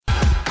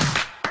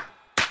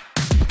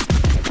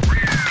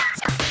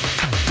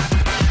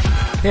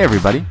Hey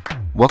everybody,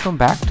 welcome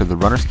back to the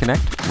Runners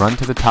Connect Run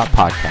to the Top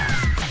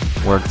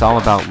podcast, where it's all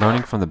about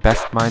learning from the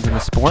best minds in the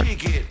sport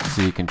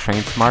so you can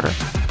train smarter,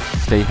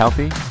 stay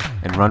healthy,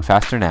 and run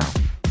faster now.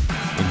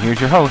 And here's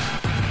your host,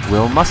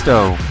 Will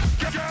Musto.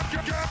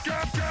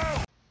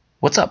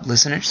 What's up,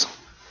 listeners?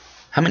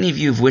 How many of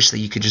you have wished that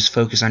you could just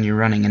focus on your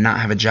running and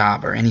not have a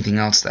job or anything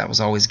else that was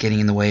always getting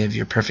in the way of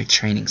your perfect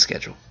training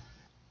schedule?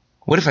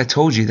 What if I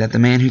told you that the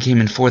man who came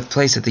in 4th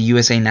place at the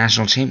USA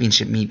National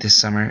Championship meet this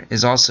summer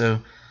is also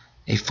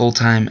a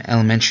full-time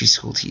elementary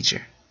school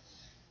teacher?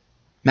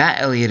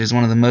 Matt Elliott is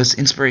one of the most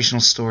inspirational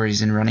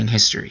stories in running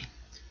history.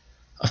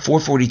 A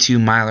 4:42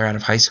 miler out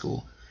of high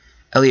school,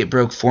 Elliott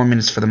broke 4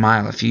 minutes for the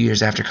mile a few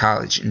years after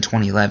college in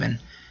 2011,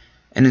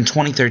 and in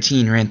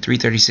 2013 ran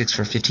 3:36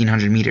 for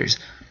 1,500 meters,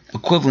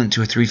 equivalent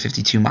to a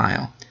 3:52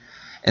 mile,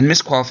 and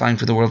missed qualifying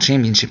for the World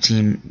Championship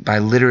team by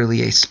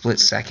literally a split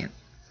second.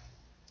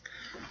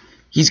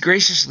 He's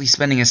graciously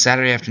spending a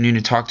Saturday afternoon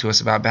to talk to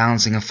us about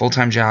balancing a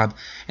full-time job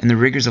and the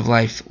rigors of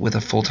life with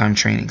a full-time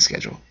training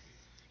schedule.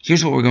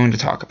 Here's what we're going to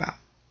talk about: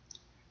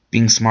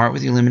 being smart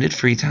with your limited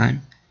free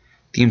time,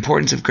 the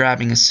importance of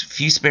grabbing a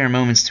few spare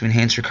moments to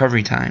enhance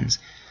recovery times,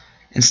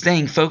 and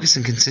staying focused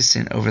and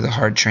consistent over the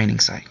hard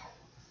training cycle.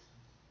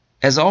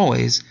 As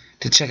always,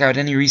 to check out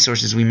any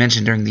resources we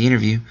mentioned during the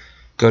interview,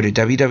 go to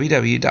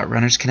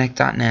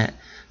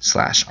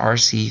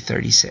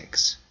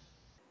www.runnersconnect.net/RC36.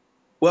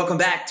 Welcome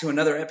back to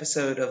another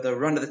episode of the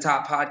Run to the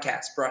Top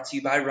podcast, brought to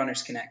you by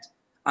Runners Connect.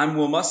 I'm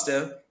Will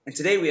Musto, and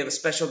today we have a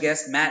special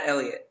guest, Matt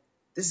Elliott.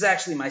 This is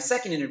actually my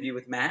second interview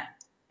with Matt.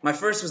 My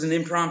first was an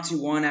impromptu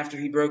one after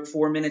he broke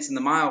 4 minutes in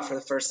the mile for the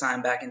first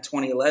time back in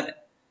 2011.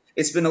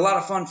 It's been a lot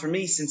of fun for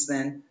me since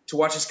then to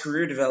watch his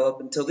career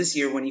develop until this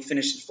year when he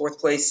finished in 4th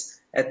place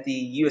at the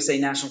USA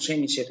National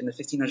Championship in the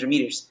 1,500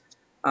 meters.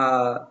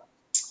 And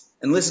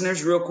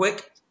listeners, real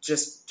quick,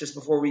 just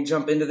before we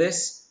jump into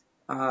this,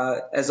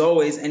 as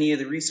always, any of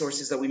the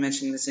resources that we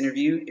mentioned in this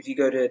interview, if you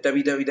go to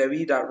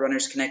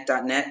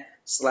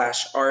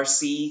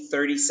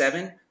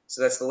www.runnersconnect.net/RC37,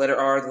 so that's the letter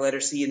R, the letter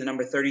C, and the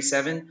number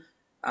 37,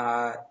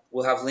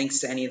 we'll have links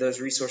to any of those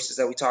resources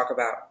that we talk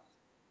about.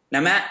 Now,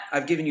 Matt,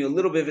 I've given you a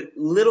little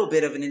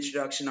bit of an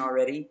introduction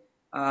already,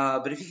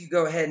 but if you could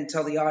go ahead and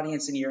tell the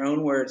audience in your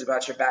own words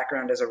about your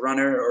background as a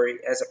runner or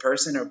as a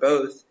person or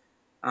both,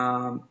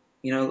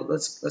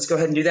 let's go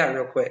ahead and do that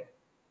real quick.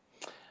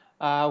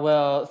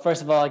 Well,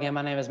 first of all, again,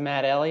 my name is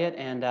Matt Elliott,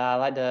 and I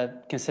like to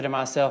consider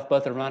myself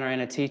both a runner and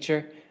a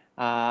teacher.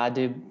 I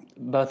do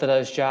both of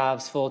those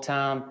jobs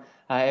full-time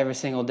every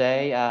single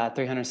day,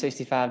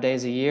 365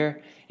 days a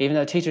year. Even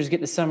though teachers get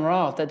the summer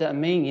off, that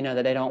doesn't mean,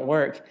 that they don't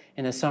work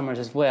in the summers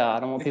as well. I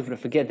don't want people to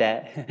forget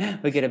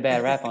that. We get a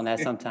bad rap on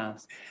that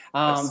sometimes.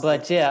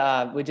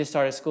 We just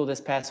started school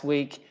this past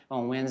week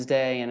on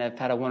Wednesday, and I've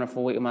had a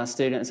wonderful week with my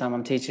students.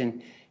 I'm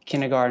teaching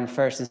kindergarten,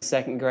 1st and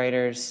 2nd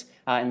graders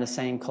in the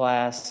same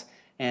class.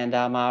 And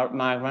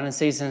my running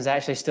season is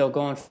actually still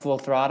going full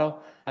throttle.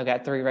 I've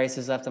got 3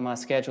 races left on my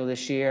schedule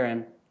this year,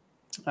 and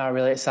I'm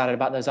really excited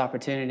about those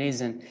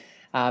opportunities. And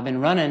I've been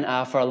running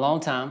for a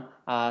long time,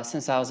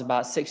 since I was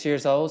about 6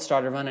 years old.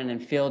 Started running in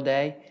field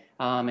day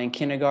in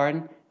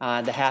kindergarten,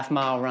 the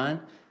half-mile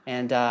run,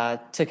 and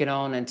took it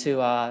on into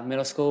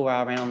middle school, where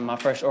I ran on my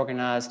first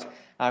organized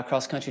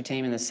cross-country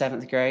team in the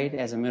 7th grade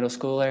as a middle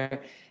schooler,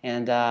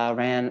 and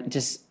ran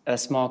just a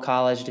small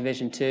college,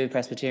 Division II,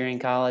 Presbyterian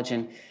college,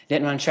 and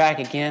didn't run track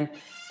again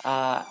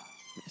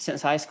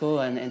since high school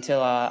and until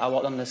I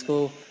walked on the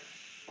school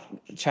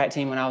track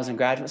team when I was in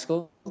graduate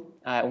school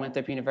at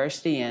Winthrop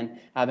University, and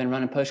I've been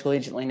running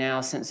postcollegiately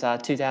now since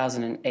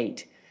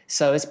 2008.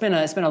 So it's been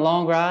a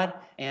long ride,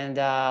 and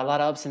a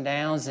lot of ups and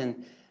downs,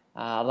 and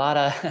a lot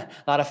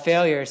of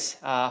failures,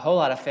 a whole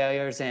lot of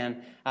failures,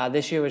 and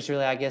this year was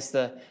really, I guess,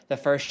 the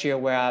first year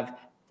where I've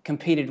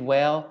competed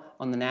well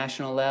on the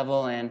national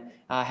level and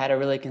had a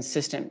really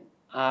consistent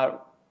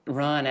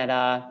run at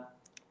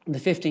the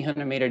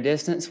 1,500 meter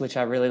distance, which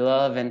I really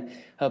love, and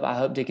I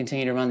hope to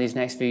continue to run these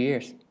next few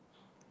years.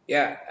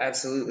 Yeah,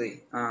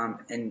 absolutely.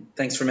 And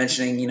thanks for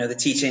mentioning, the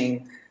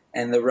teaching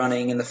and the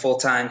running and the full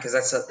time, because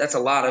that's a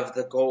lot of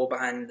the goal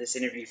behind this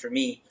interview for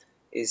me,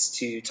 is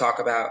to talk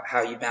about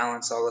how you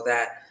balance all of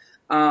that.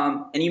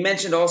 And you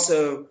mentioned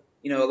also,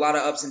 a lot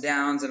of ups and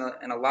downs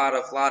and a lot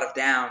of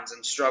downs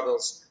and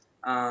struggles.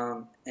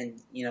 And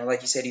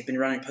like you said, you've been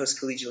running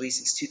post-collegiately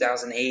since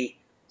 2008.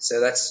 So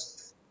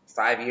that's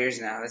 5 years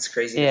now. That's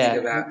crazy to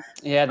think about.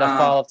 Yeah, the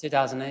fall of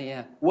 2008,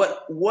 yeah.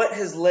 What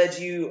has led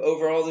you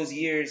over all those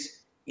years?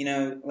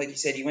 Like you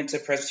said, you went to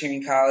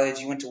Presbyterian College,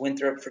 you went to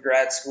Winthrop for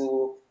grad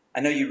school. I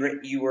know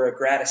you were a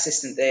grad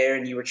assistant there,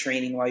 and you were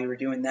training while you were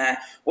doing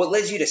that. What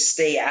led you to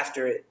stay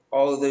after it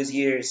all of those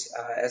years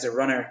as a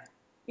runner,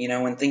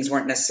 when things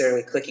weren't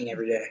necessarily clicking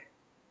every day?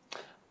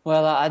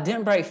 Well, I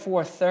didn't break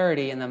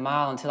 4:30 in the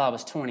mile until I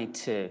was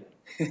 22.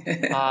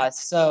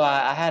 So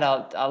I had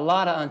a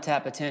lot of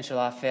untapped potential,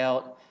 I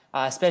felt,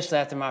 especially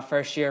after my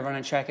first year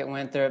running track at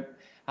Winthrop.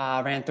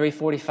 I ran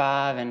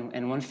 3:45 and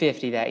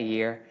 150 that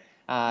year,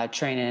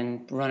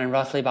 running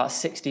roughly about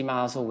 60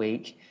 miles a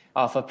week.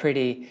 off a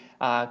pretty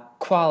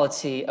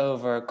quality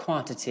over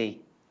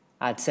quantity,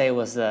 I'd say,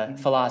 was the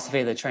philosophy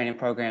of the training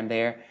program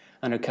there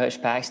under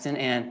Coach Paxton.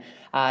 And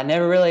I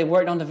never really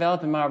worked on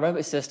developing my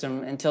aerobic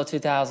system until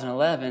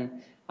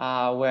 2011,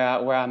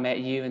 where I met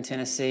you in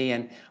Tennessee,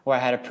 and where I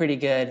had a pretty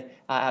good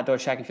outdoor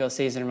track and field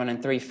season, running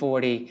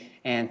 340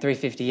 and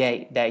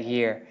 358 that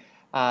year.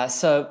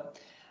 So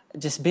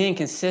just being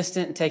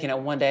consistent, taking it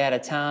one day at a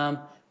time,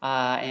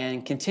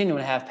 and continuing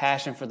to have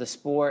passion for the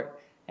sport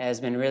has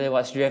been really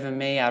what's driven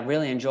me. I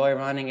really enjoy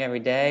running every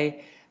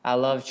day. I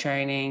love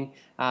training.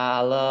 I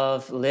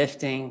love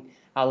lifting.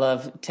 I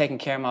love taking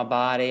care of my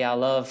body. I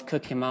love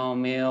cooking my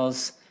own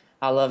meals.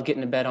 I love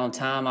getting to bed on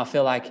time. I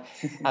feel like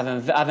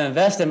I've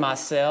invested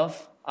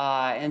myself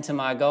into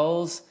my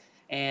goals,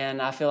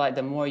 and I feel like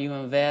the more you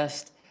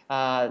invest,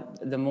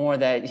 the more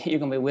that you're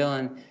going to be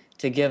willing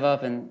to give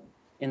up in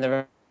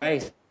the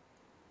race.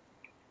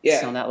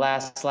 Yeah. On that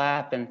last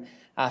lap, and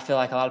I feel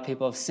like a lot of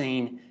people have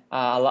seen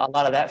a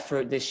lot of that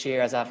fruit this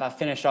year, as I've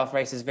finished off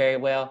races very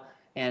well.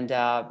 And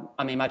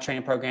I mean, my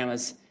training program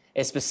is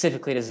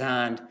specifically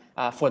designed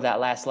for that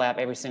last lap,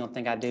 every single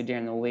thing I do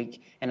during the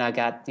week. And I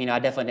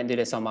definitely didn't do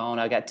this on my own.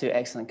 I got two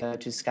excellent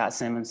coaches, Scott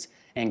Simmons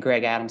and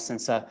Greg Adamson.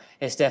 So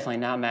it's definitely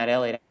not Matt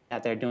Elliott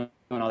out there doing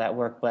all that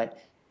work, but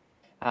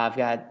I've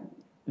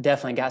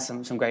definitely got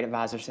some great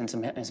advisors and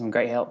some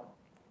great help.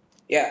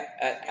 Yeah,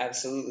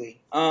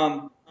 absolutely.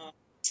 I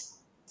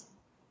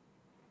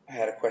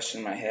had a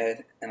question in my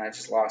head and I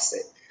just lost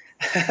it.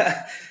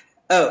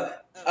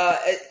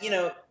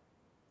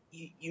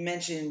 You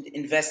mentioned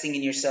investing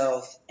in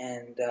yourself,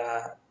 and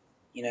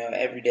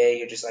every day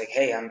you're just like,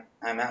 hey, I'm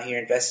out here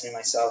investing in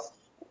myself.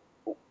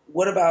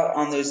 What about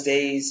on those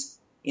days?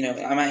 I'm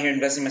out here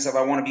investing in myself.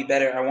 I want to be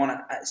better.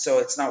 So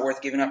it's not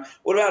worth giving up.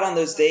 What about on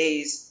those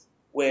days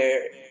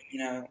where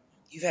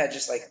you've had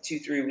just like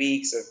 2-3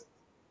 weeks of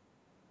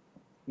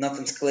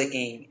nothing's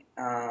clicking?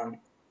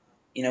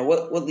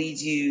 What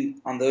leads you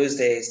on those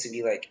days to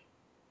be like,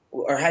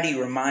 or how do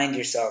you remind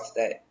yourself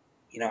that,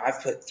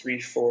 I've put 3,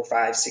 4,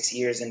 5, 6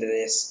 years into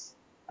this.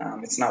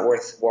 It's not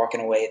worth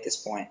walking away at this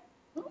point.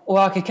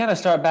 Well, I could kind of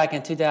start back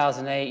in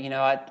 2008.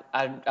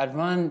 I'd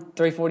run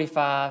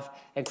 345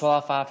 and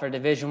qualify for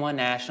Division I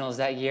Nationals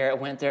that year. It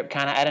went there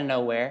kind of out of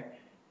nowhere.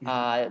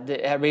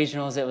 At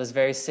regionals, it was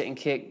very sit and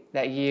kick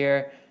that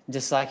year,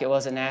 just like it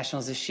was at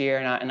Nationals this year.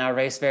 And I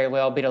raced very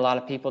well, beat a lot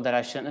of people that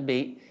I shouldn't have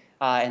beat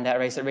in that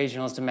race at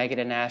regionals to make it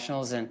at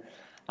Nationals. And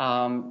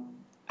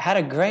had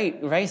a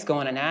great race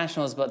going at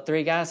Nationals, but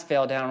 3 guys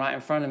fell down right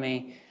in front of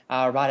me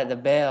right at the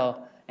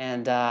bell.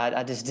 And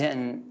I just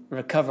didn't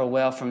recover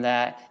well from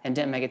that and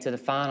didn't make it to the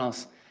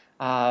finals.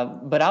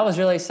 But I was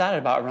really excited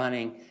about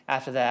running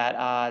after that.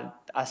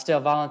 I still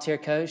volunteer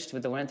coached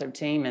with the Winthrop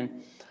team,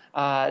 and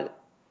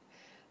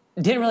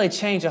didn't really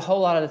change a whole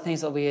lot of the things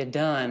that we had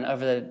done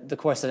over the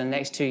course of the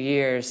next 2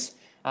 years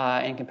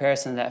in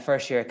comparison to that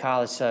first year of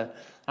college. So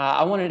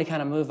I wanted to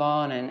kind of move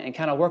on and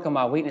kind of work on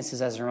my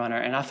weaknesses as a runner.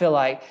 And I feel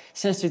like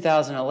since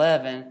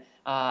 2011,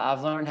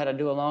 I've learned how to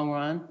do a long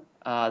run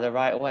the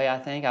right way, I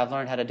think. I've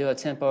learned how to do a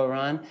tempo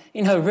run.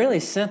 Really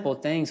simple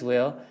things,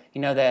 Will,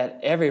 that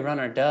every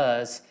runner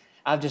does.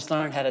 I've just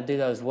learned how to do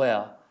those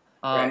well.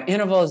 Right.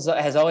 Intervals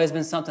has always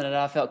been something that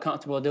I felt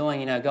comfortable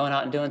doing, going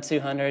out and doing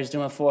 200s,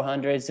 doing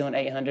 400s, doing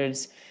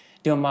 800s,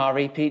 doing mile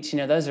repeats.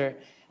 Those are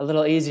a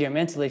little easier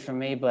mentally for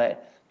me,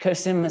 but Coach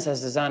Simmons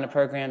has designed a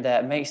program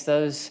that makes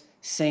those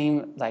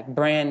seem like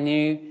brand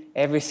new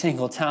every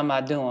single time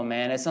I do them,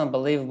 man. It's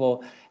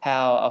unbelievable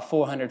how a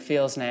 400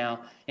 feels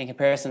now in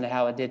comparison to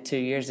how it did 2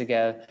 years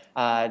ago.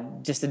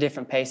 Just the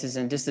different paces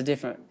and just the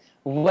different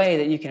way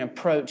that you can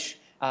approach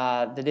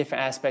the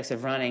different aspects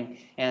of running,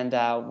 and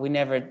we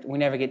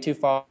never get too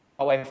far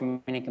away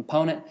from any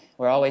component.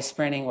 We're always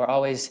sprinting, we're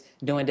always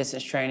doing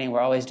distance training,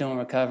 we're always doing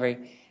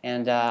recovery,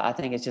 and I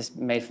think it's just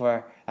made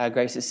for a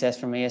great success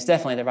for me. It's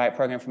definitely the right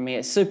program for me.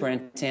 It's super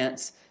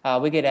intense.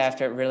 We get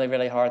after it really,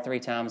 really hard 3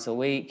 times a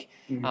week,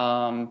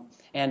 and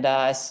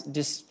it's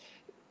just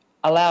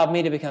allowed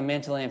me to become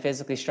mentally and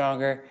physically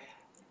stronger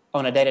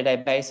on a day-to-day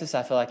basis.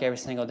 I feel like every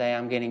single day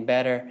I'm getting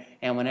better,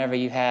 and whenever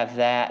you have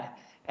that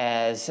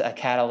as a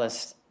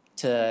catalyst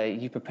to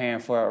you preparing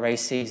for a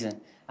race season,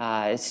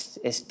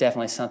 it's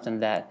definitely something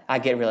that I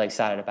get really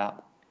excited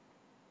about.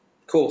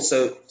 Cool.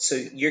 So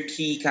your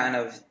key kind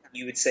of,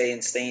 you would say,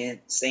 in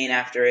staying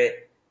after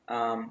it,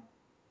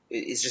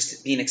 is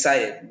just being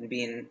excited and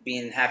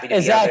being happy to be out there.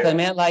 Exactly,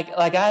 man. Like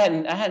I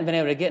hadn't been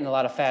able to get in a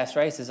lot of fast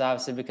races,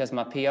 obviously, because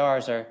my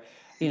PRs are,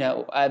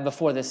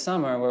 before this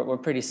summer were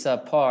pretty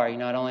subpar.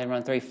 I'd only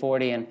run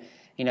 340 and,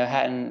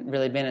 hadn't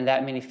really been in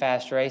that many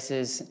fast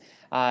races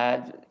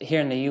here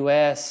in the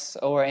U.S.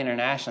 or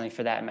internationally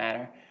for that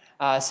matter.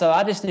 So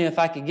I just knew if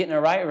I could get in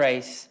the right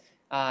race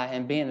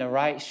and be in the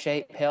right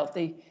shape,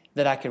 healthy,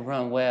 that I could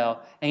run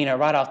well. And,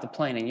 right off the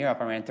plane in Europe,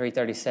 I ran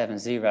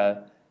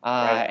 3:37.0.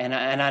 Right.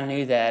 And I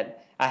knew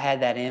that I had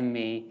that in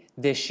me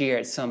this year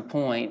at some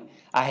point.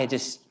 I had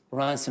just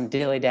run some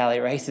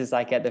dilly-dally races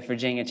like at the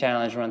Virginia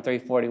Challenge, run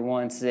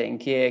 3:41, sit and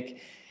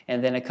kick,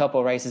 and then a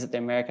couple races at the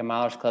American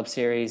Mileage Club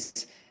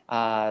Series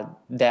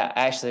that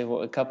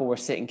actually a couple were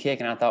sit and kick,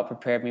 and I thought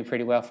prepared me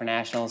pretty well for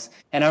nationals.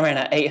 And I ran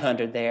an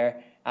 800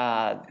 there,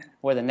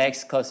 where the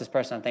next closest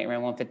person I think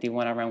ran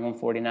 151. I ran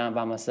 149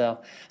 by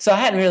myself. So I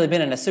hadn't really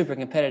been in a super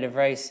competitive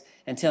race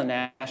until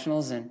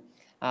nationals, and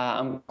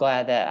I'm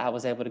glad that I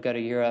was able to go to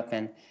Europe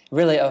and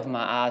really open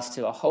my eyes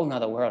to a whole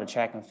nother world of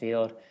track and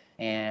field.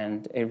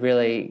 And it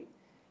really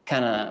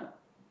kind of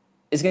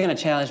is going to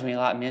challenge me a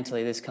lot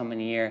mentally this coming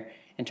year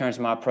in terms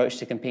of my approach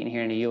to competing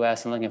here in the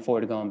U.S. and looking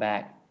forward to going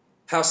back.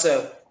 How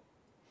so?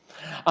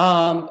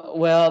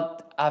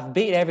 Well, I've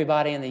beat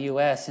everybody in the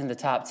U.S. in the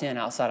top 10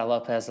 outside of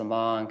Lopez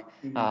Lamong,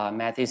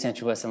 Matthew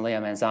Centrowitz, and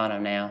Leo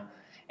Manzano now.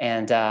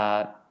 And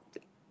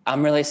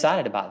I'm really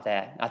excited about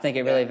that. I think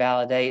it really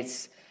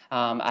validates.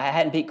 I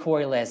hadn't beat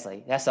Corey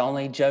Leslie. That's the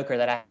only joker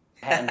that I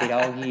hadn't beat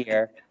all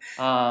year.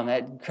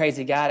 That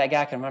crazy guy, that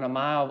guy can run a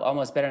mile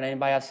almost better than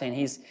anybody I've seen.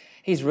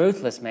 He's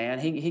ruthless, man.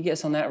 He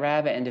gets on that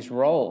rabbit and just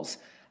rolls.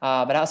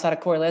 But outside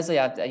of Corey Leslie,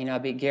 I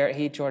beat Garrett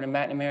Heath, Jordan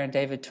McNamara,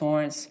 David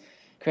Torrance,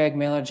 Craig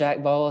Miller,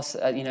 Jack Bolus.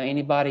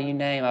 Anybody you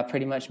name, I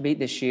pretty much beat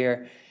this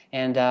year.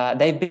 And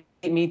they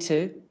beat me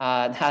too.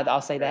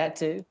 I'll say that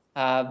too.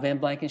 Ben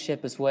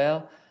Blankenship as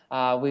well.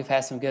 We've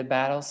had some good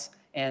battles.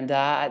 And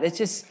it's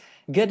just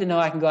good to know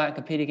I can go out and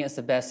compete against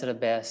the best of the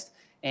best.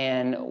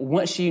 And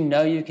once you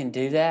know you can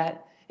do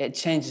that, it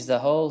changes the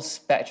whole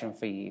spectrum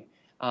for you.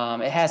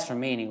 It has for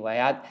me anyway.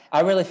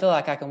 I really feel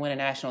like I can win a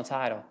national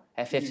title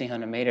at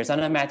 1,500 meters. I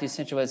know Matthew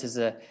Centrowitz is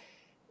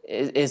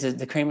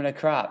the cream of the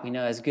crop,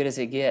 as good as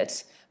it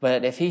gets.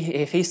 But if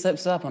he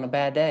slips up on a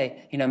bad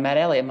day, Matt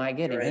Elliott might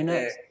get him. Right. Who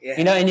knows? Yeah.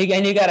 And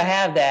you got to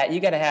have that. You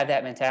got to have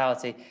that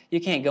mentality. You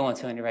can't go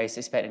into any race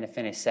expecting to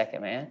finish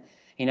second, man.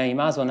 You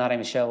might as well not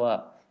even show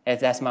up. If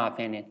that's my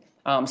opinion.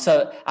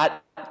 So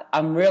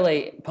I'm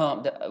really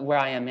pumped where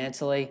I am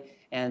mentally,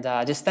 and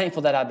just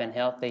thankful that I've been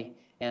healthy.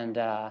 And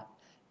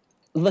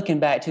looking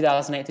back,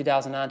 2008,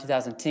 2009,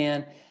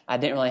 2010, I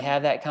didn't really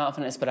have that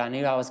confidence, but I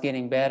knew I was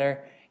getting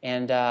better.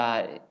 And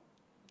I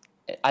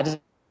just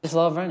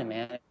love running,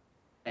 man.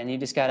 And you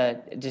just got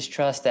to just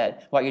trust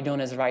that what you're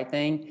doing is the right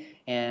thing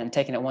and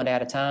taking it one day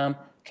at a time,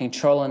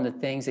 controlling the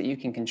things that you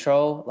can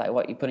control, like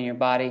what you put in your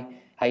body,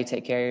 how you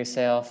take care of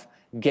yourself,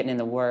 getting in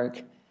the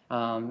work,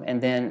 and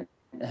then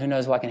who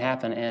knows what can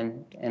happen.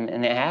 And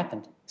it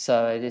happened.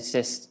 So it's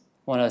just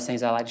one of those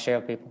things I like to share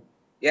with people.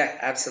 Yeah,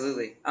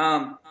 absolutely.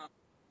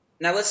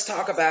 Now let's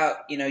talk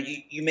about,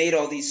 you made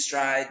all these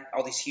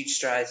huge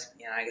strides,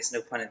 I guess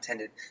no pun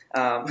intended,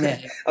 all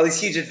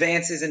these huge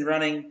advances in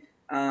running.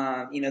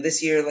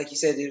 This year, like you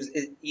said,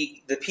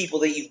 the people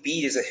that you've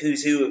beat is a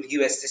who's who of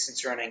U.S.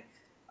 distance running.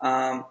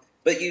 But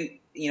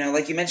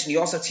like you mentioned, you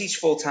also teach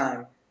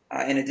full-time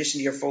in addition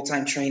to your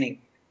full-time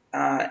training.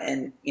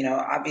 And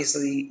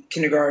obviously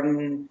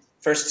kindergarten,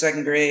 first,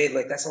 second grade,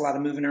 like that's a lot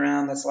of moving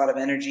around. That's a lot of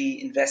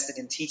energy invested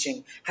in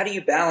teaching. How do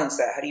you balance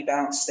that? How do you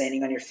balance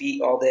standing on your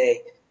feet all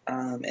day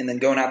and then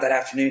going out that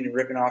afternoon and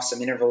ripping off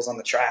some intervals on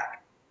the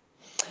track?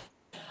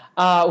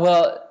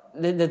 Well,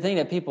 the thing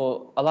that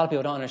a lot of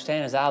people don't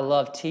understand is I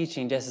love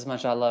teaching just as much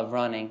as I love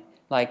running.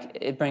 Like,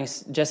 it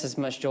brings just as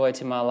much joy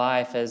to my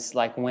life as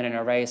like winning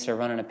a race or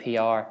running a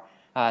PR.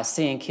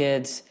 Seeing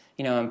kids,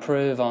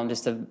 improve on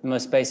just the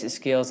most basic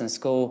skills in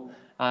school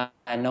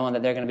and knowing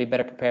that they're going to be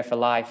better prepared for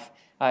life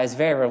is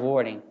very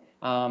rewarding.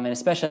 And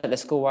especially at the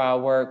school where I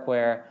work,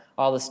 where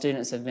all the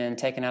students have been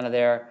taken out of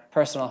their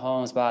personal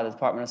homes by the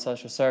Department of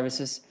Social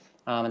Services,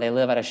 and they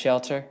live at a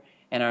shelter.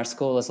 And our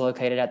school is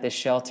located at this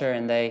shelter,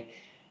 and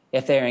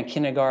if they're in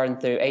kindergarten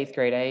through 8th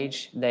grade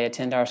age, they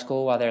attend our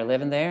school while they're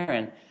living there.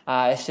 And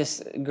it's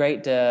just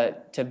great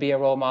to be a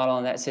role model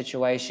in that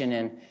situation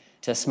and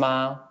to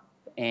smile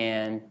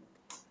and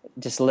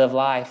just live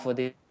life with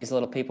these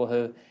little people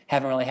who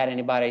haven't really had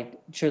anybody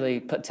truly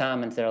put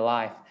time into their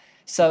life.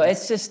 So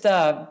it's just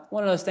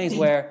one of those things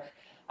where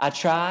I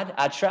tried,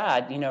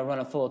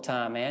 running full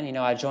time, man.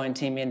 I joined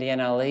Team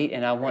Indiana Elite,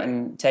 and I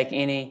wouldn't take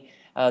any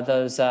of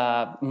those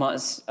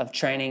months of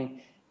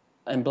training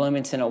in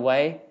Bloomington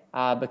away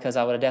because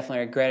I would have definitely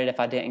regretted if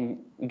I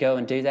didn't go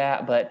and do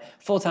that. But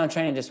full-time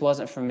training just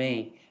wasn't for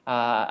me.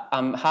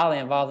 I'm highly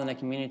involved in the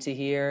community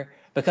here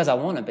because I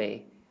want to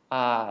be.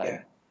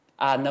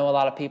 I know a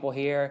lot of people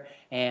here,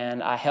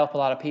 and I help a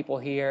lot of people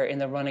here in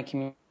the running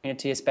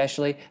community,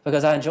 especially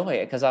because I enjoy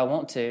it, because I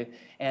want to.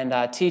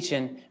 And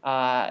teaching,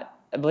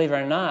 believe it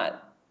or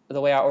not, the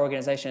way our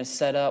organization is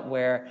set up,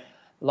 where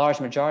large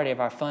majority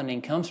of our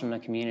funding comes from the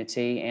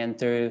community and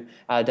through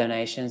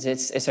donations.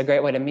 It's a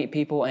great way to meet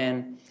people,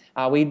 and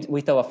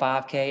we throw a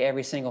 5K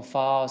every single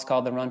fall. It's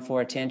called the Run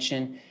for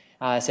Attention.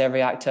 It's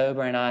every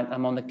October, and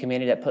I'm on the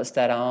committee that puts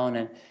that on,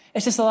 and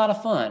it's just a lot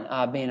of fun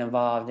being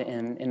involved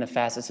in the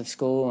facets of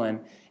school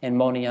and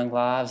molding young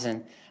lives.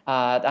 And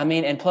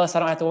and plus I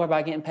don't have to worry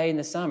about getting paid in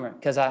the summer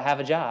because I have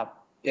a job.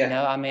 Yeah.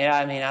 I don't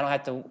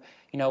have to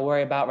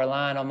worry about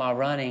relying on my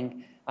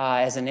running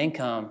as an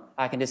income.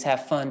 I can just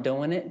have fun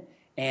doing it,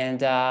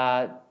 and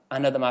I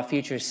know that my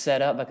future is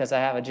set up because I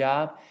have a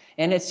job.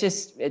 And it's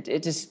just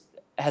it just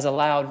has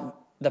allowed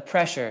the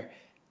pressure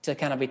to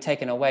kind of be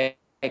taken away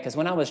because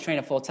when I was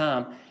training full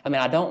time, I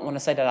mean, I don't want to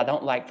say that I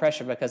don't like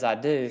pressure, because I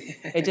do.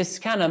 It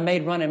just kind of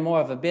made running more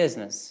of a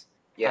business.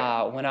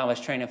 Yeah. When I was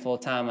training full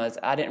time,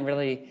 I didn't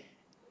really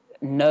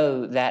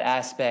know that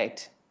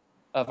aspect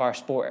of our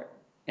sport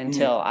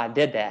until I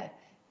did that,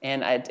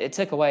 and it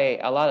took away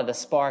a lot of the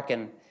spark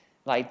and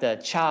like the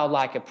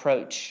childlike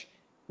approach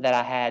that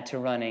I had to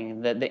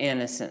running, the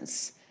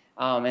innocence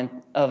and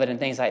of it and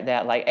things like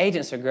that. Like,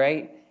 agents are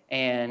great,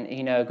 and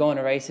going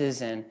to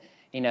races and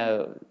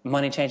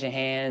money changing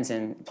hands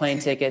and plane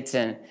tickets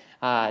and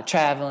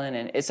traveling,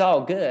 and it's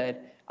all good.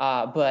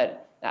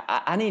 But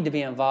I need to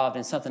be involved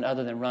in something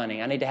other than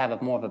running. I need to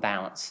have more of a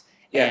balance,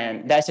 Yeah.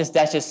 and that's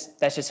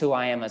just who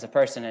I am as a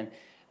person. And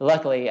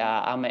luckily,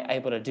 I'm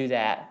able to do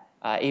that,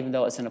 even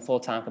though it's in a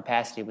full-time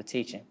capacity with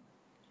teaching.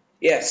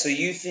 Yeah. So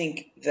you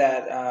think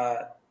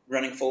that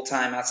running full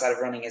time outside of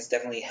running has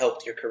definitely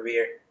helped your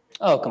career?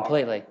 Oh,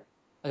 completely,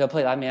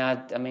 completely.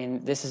 I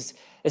mean, this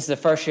is the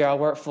first year I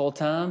worked full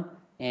time,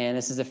 and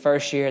this is the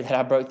first year that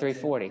I broke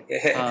 340.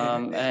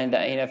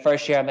 And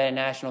first year I made a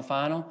national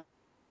final,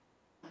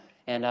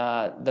 and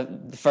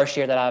the first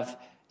year that I've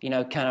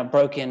kind of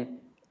broken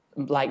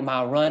like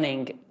my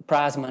running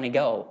prize money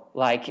goal.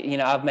 Like,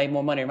 I've made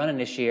more money running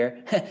this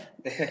year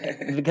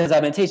because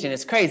I've been teaching.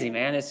 It's crazy,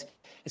 man. It's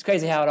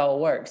crazy how it all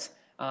works.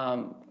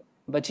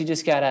 But you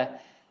just gotta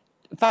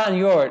find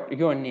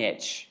your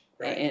niche.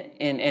 Right.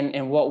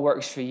 In what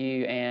works for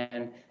you.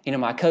 And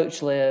my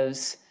coach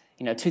lives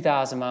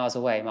 2,000 miles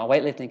away. My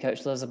weightlifting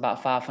coach lives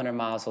about 500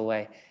 miles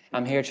away.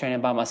 I'm here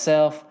training by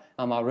myself.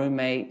 My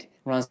roommate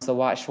runs the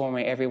watch for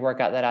me every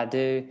workout that I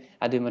do.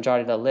 I do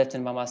majority of the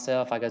lifting by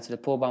myself. I go to the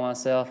pool by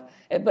myself.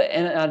 And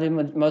I do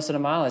most of the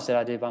mileage that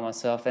I do by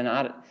myself, and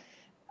I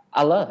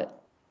love it.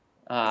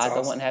 That's I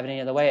awesome. wouldn't have it any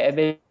other way. It'd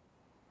be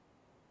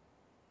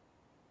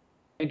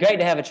great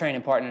to have a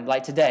training partner.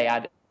 Like today,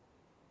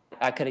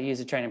 I could have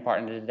used a training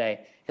partner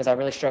today because I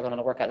really struggled on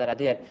the workout that I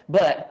did.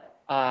 But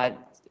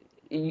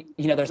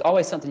there's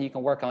always something you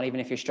can work on, even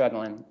if you're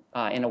struggling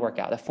in a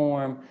workout. The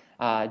form,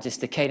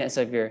 just the cadence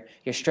of your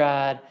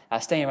stride,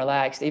 staying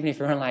relaxed. Even if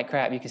you're running like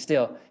crap, you can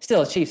still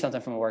achieve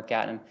something from a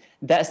workout. And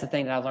that's the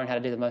thing that I've learned how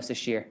to do the most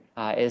this year,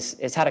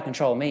 is how to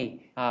control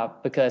me.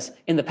 Because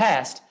in the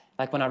past,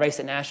 like when I raced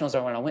at nationals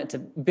or when I went to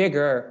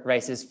bigger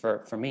races,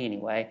 for me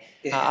anyway,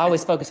 I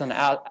always focus on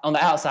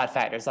the outside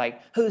factors,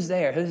 like who's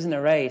there, who's in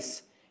the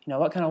race,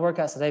 what kind of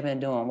workouts have they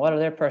been doing, what are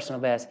their personal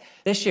bests.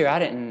 This year I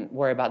didn't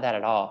worry about that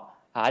at all.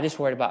 I just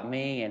worried about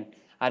me, and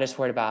I just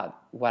worried about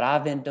what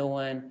I've been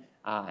doing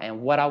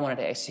and what I wanted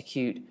to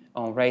execute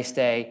on race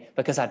day,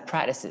 because I'd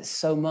practiced it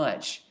so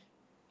much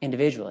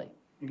individually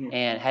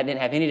and didn't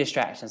have any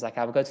distractions. Like,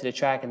 I would go to the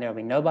track and there would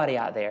be nobody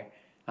out there,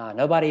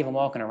 nobody even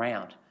walking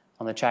around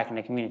on the track in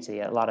the community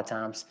a lot of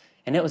times.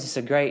 And it was just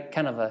a great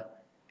kind of a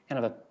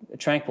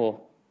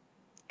tranquil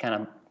kind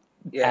of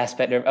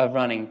aspect of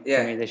running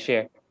for me this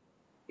year.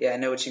 Yeah, I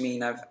know what you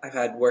mean. I've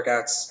had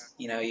workouts.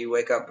 You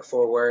wake up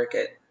before work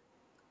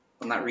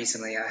well, not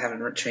recently. I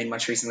haven't trained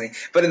much recently,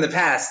 but in the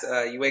past,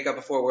 you wake up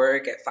before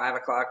work at 5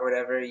 o'clock or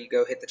whatever. You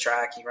go hit the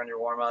track. You run your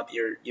warm up.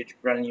 You're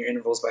running your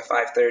intervals by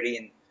 5:30,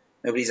 and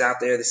nobody's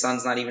out there. The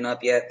sun's not even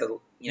up yet.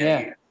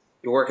 You're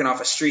working off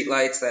of street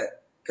lights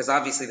because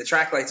obviously the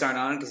track lights aren't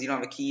on because you don't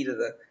have a key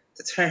to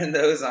turn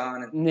those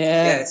on. And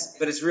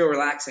but it's real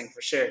relaxing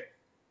for sure.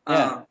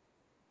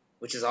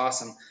 Which is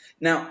awesome.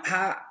 Now,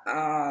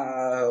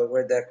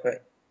 where'd that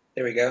quit?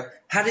 There we go.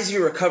 How does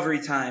your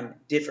recovery time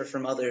differ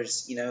from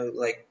others?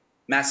 Like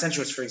Matt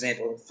Centros, for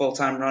example,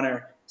 full-time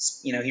runner.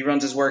 He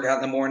runs his workout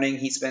in the morning.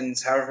 He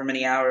spends however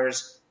many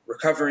hours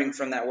recovering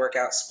from that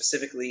workout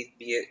specifically,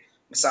 be it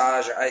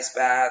massage or ice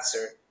baths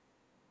or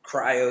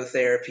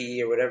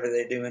cryotherapy or whatever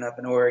they're doing up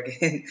in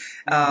Oregon.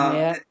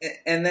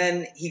 And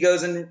then he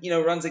goes and,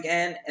 runs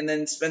again and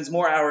then spends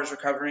more hours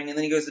recovering. And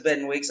then he goes to bed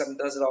and wakes up and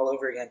does it all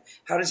over again.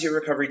 How does your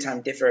recovery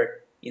time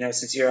differ,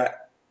 since you're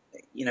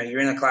you're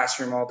in a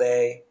classroom all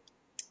day,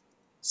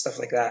 stuff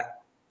like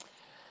that?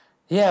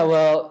 Yeah,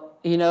 well,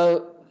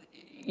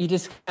 you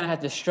just kind of have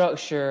to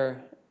structure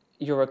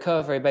your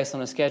recovery based on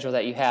the schedule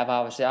that you have.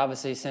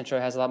 Obviously, Centro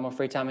has a lot more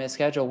free time in his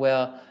schedule.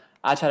 Well,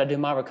 I try to do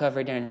my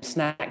recovery during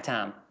snack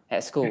time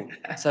at school.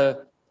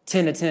 So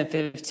 10 to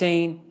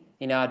 10:15,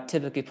 I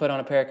typically put on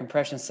a pair of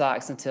compression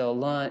socks until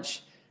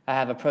lunch. I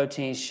have a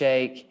protein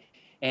shake,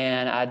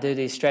 and I do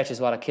these stretches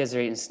while the kids are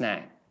eating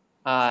snack.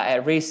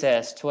 At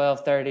recess,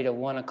 12:30 to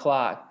 1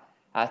 o'clock,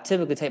 I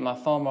typically take my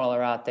foam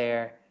roller out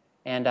there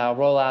and I'll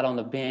roll out on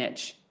the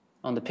bench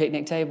on the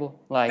picnic table,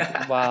 like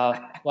while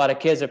the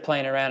kids are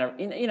playing around.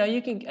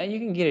 You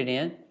can get it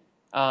in.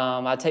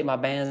 I take my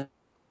bands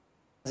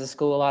to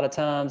school a lot of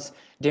times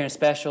during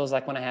specials,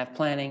 like when I have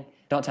planning.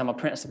 Don't tell my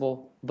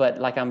principal, but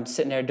like I'm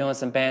sitting there doing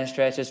some band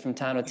stretches from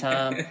time to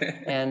time,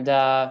 and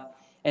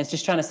it's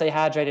just trying to stay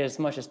hydrated as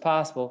much as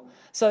possible.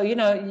 So you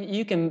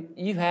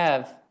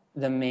have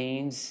the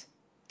means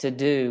to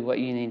do what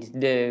you need to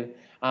do.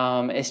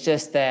 It's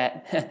just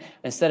that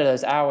instead of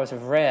those hours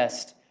of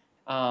rest,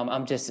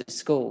 I'm just at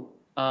school.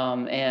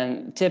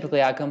 And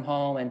typically I come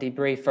home and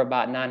debrief for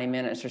about 90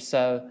 minutes or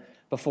so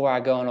before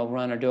I go on a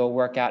run or do a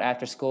workout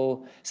after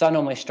school. So I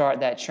normally start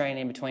that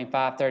training between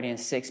 5:30 and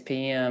 6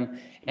 p.m.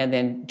 and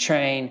then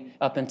train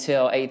up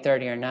until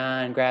 8:30 or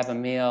 9, grab a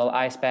meal,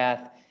 ice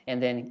bath,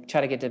 and then try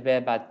to get to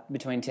bed by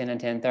between 10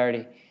 and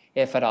 10:30,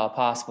 if at all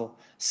possible.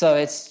 So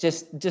it's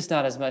just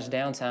not as much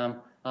downtime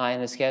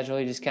in the schedule.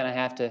 You just kind of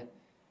have to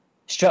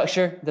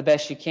structure the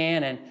best you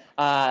can. And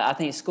I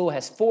think school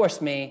has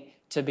forced me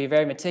to be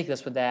very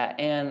meticulous with that.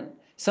 And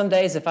some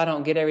days if I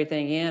don't get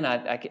everything in,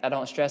 I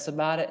don't stress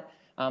about it.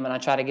 And I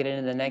try to get it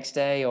in the next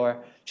day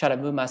or try to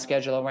move my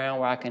schedule around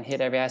where I can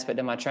hit every aspect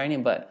of my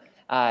training. But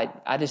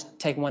I just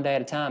take one day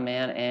at a time,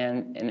 man,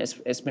 and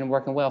it's been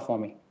working well for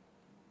me.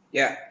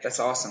 Yeah, that's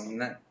awesome.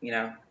 And that,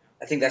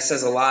 I think that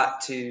says a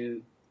lot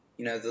to,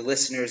 the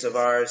listeners of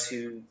ours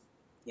who,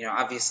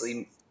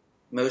 obviously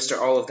most or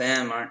all of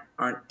them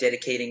aren't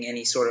dedicating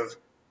any sort of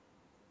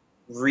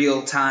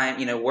real time,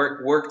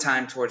 work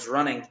time towards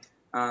running.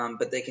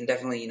 But they can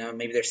definitely,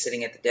 maybe they're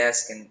sitting at the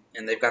desk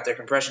and they've got their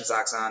compression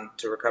socks on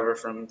to recover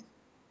from,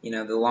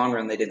 the long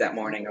run they did that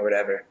morning or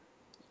whatever.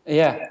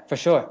 Yeah, for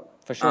sure.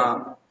 For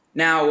sure.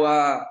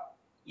 Now,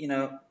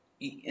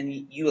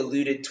 and you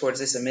alluded towards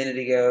this a minute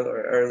ago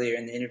or earlier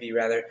in the interview,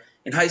 rather.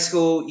 In high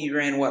school, you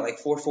ran what, like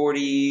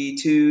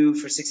 4:42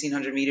 for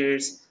 1,600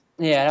 meters?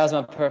 Yeah, that was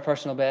my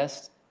personal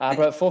best. I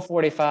broke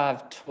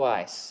 4:45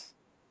 twice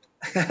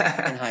in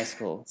high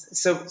school.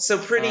 So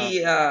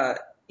pretty,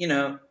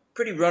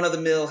 pretty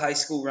run-of-the-mill high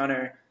school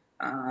runner.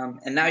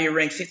 And now you're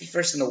ranked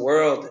 51st in the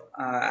world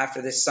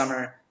after this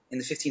summer in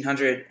the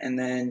 1,500, and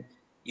then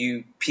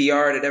you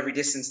PR'd at every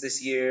distance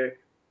this year.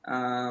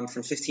 From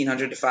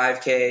 1,500 to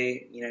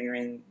 5K, you're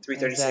in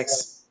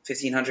 3:36,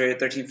 1,500,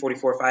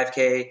 13:44,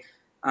 5K,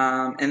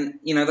 and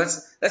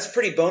that's a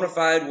pretty bona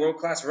fide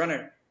world-class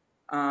runner.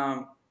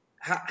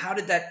 How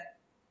did that,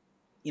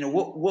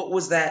 what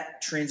was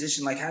that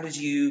transition like? How did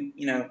you,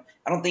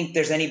 I don't think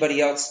there's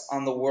anybody else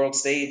on the world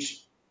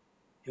stage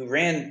who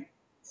ran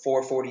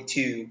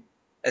 4:42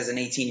 as an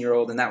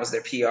 18-year-old and that was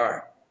their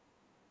PR,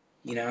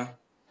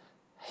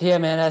 Yeah,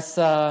 man, that's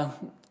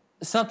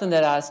something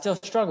that I still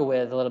struggle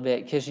with a little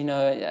bit because, you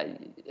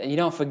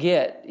don't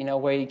forget,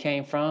 where you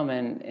came from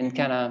and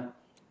kind of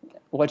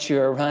what you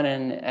were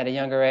running at a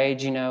younger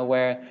age,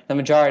 where the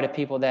majority of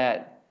people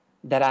that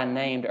I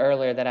named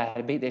earlier that I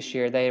had beat this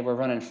year, they were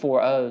running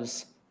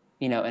 4.0s,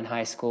 in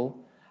high school.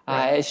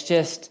 Right.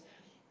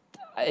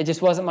 It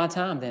just wasn't my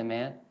time then,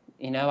 man.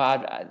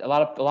 A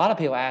lot of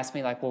people ask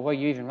me like, well, were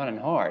you even running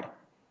hard?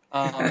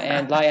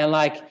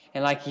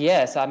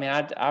 Yes, I mean,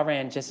 I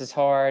ran just as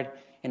hard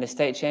in the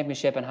state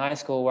championship in high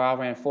school where I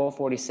ran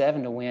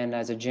 4:47 to win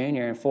as a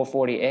junior and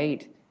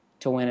 4:48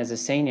 to win as a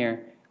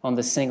senior on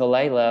the single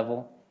A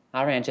level.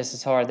 I ran just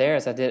as hard there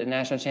as I did at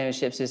national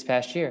championships this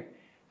past year.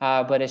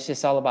 But it's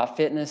just all about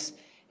fitness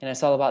and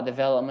it's all about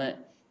development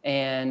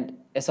and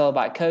it's all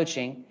about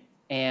coaching.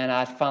 And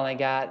I finally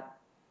got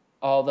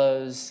all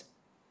those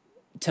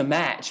to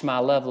match my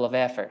level of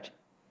effort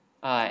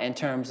in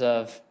terms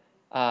of,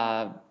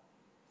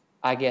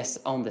 I guess,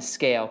 on the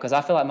scale. Because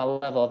I feel like my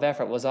level of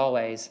effort was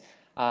always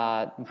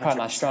probably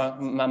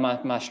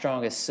my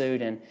strongest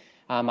suit, and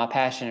my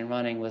passion in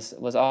running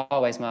was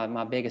always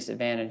my biggest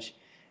advantage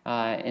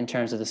in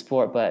terms of the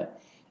sport.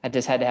 But I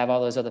just had to have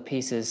all those other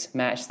pieces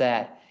match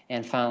that,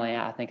 and finally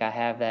I think I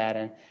have that.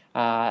 And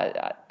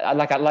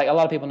like a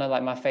lot of people know,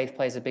 like my faith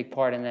plays a big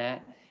part in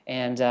that.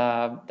 And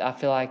I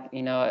feel like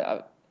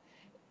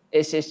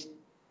it's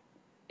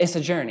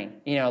a journey.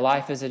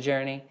 Life is a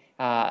journey.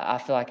 I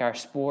feel like our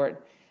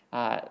sport,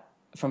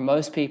 for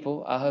most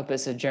people, I hope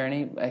it's a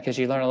journey because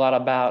you learn a lot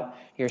about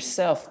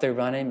yourself through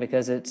running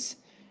because it's,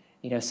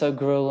 so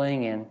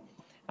grueling and,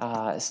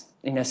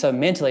 so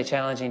mentally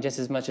challenging just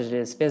as much as it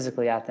is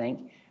physically, I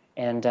think.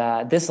 And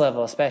this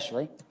level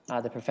especially,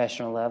 the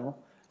professional level.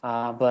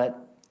 But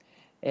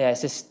yeah,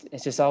 it's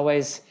just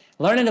always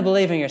learning to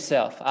believe in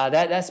yourself.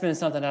 That's been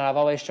something that I've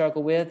always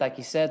struggled with. Like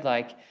you said,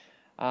 man,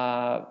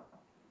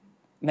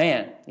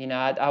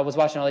 I was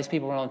watching all these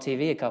people run on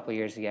TV a couple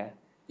years ago.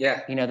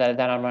 Yeah.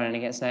 That I'm running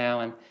against now,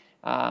 and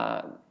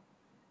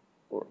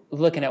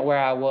looking at where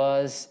I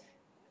was,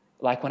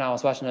 like when I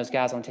was watching those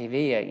guys on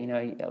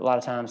TV, a lot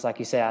of times, like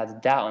you say, I was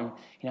doubting,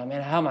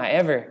 man, how am I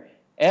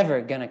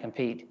ever gonna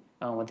compete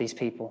with these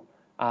people?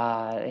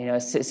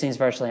 It seems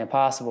virtually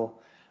impossible.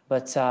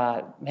 But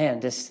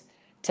man, just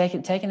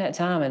taking that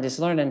time and just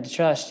learning to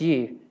trust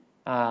you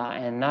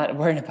and not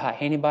worrying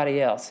about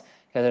anybody else,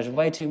 because there's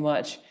way too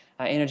much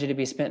energy to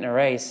be spent in a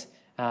race,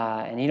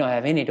 and you don't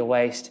have any to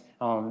waste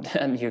on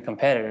your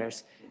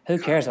competitors. Who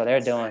cares what they're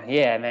doing?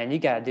 Yeah, man, you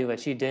got to do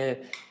what you do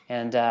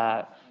and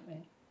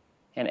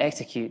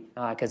execute.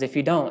 Because if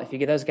you don't, if you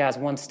give those guys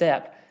one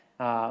step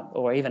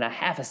or even a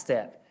half a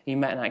step, you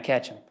might not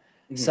catch them.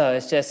 Mm-hmm. So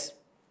it's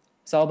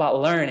all about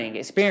learning.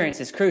 Experience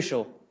is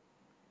crucial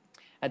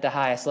at the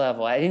highest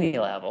level, at any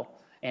level.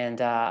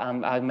 And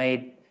I've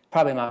made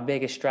probably my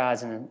biggest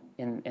strides in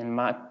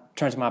my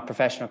terms of my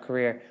professional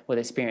career with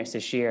experience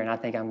this year, and I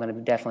think I'm going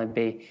to definitely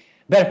be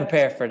better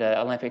prepared for the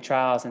Olympic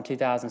trials in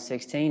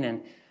 2016,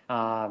 and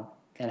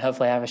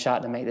hopefully have a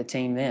shot to make the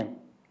team then.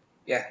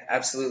 Yeah,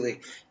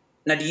 absolutely.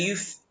 Now, do you,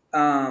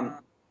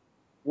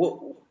 what,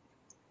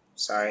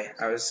 sorry,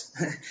 I was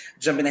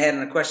jumping ahead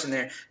on a question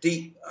there.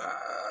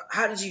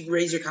 How did you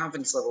raise your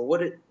confidence level?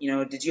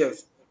 Did you have,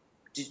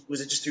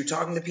 was it just through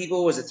talking to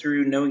people? Was it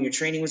through knowing your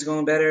training was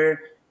going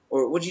better?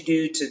 Or what did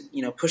you do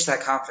to, push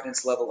that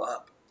confidence level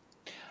up?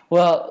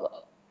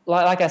 Well,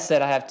 like I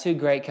said, I have two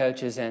great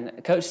coaches,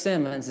 and Coach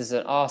Simmons is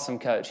an awesome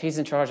coach. He's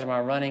in charge of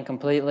my running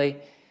completely.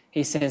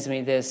 He sends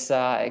me this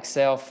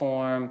Excel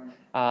form,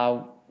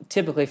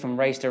 typically from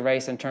race to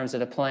race in terms of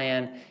the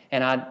plan,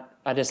 and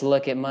I just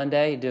look at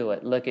Monday, do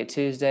it. Look at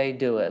Tuesday,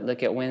 do it.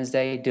 Look at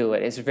Wednesday, do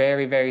it. It's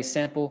very, very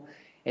simple.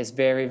 It's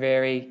very,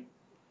 very,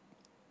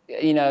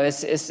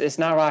 it's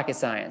not rocket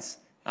science.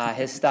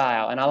 His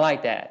style, and I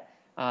like that.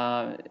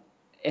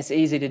 It's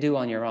easy to do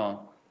on your own.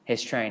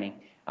 His training.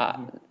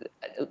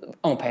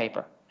 On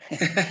paper.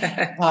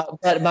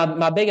 But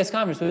my biggest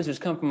confidence boosters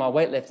come from my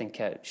weightlifting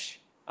coach.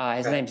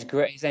 His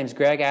name's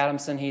Greg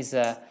Adamson. He's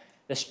the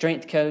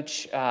strength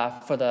coach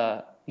for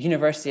the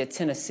University of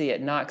Tennessee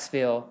at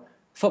Knoxville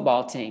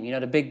football team.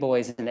 The big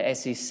boys in the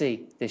SEC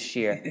this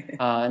year,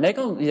 and they're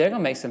gonna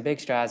make some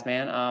big strides,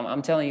 man.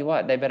 I'm telling you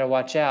what, they better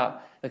watch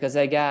out because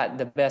they got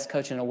the best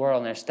coach in the world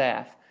on their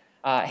staff.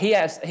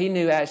 He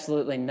knew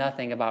absolutely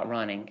nothing about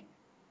running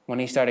when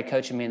he started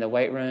coaching me in the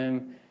weight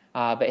room,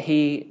 but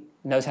he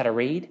knows how to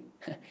read,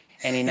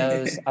 and he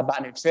knows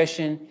about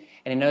nutrition,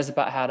 and he knows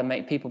about how to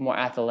make people more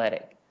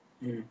athletic.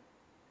 Mm.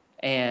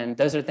 And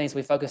those are the things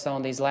we focused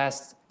on these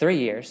last 3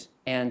 years.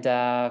 And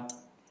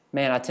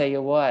man, I tell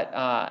you what,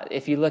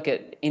 if you look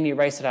at any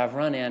race that I've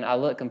run in, I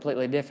look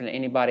completely different than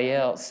anybody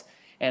else.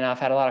 And I've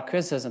had a lot of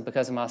criticism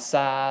because of my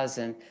size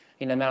and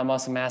the amount of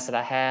muscle mass that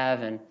I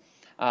have and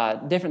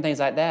different things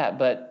like that.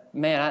 But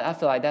man, I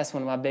feel like that's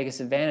one of my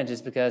biggest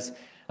advantages because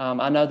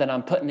I know that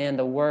I'm putting in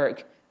the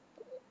work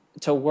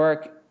to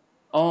work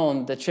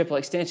on the triple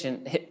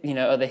extension,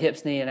 of the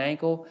hips, knee, and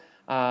ankle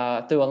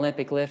through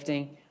Olympic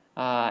lifting,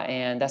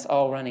 and that's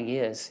all running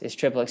is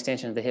triple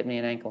extension of the hip, knee,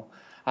 and ankle.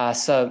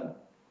 So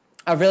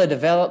I've really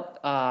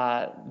developed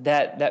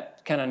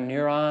that kind of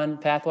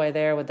neuron pathway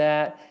there with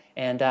that,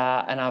 and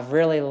I've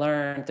really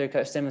learned through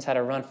Coach Simmons how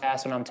to run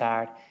fast when I'm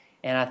tired.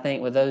 And I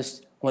think when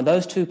those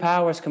two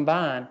powers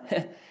combine,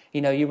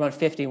 you run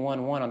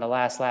 51.1 on the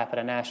last lap at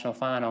a national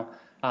final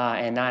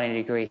in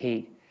 90-degree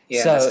heat.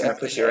 Yeah, so, that's going to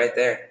push you right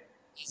there.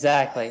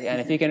 Exactly, and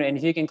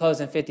if you can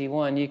close in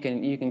 51, you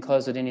can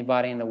close with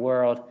anybody in the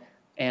world.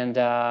 And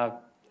I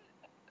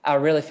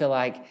really feel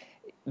like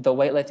the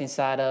weightlifting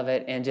side of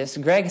it, and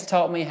just Greg has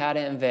taught me how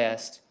to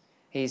invest.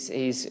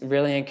 He's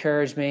really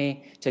encouraged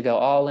me to go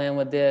all in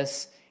with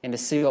this and to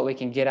see what we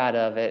can get out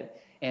of it.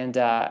 And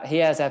he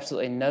has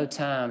absolutely no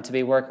time to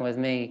be working with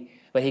me,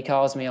 but he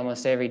calls me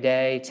almost every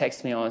day,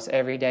 texts me almost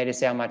every day to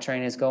see how my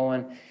training is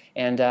going.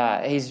 And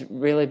he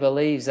really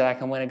believes that I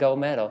can win a gold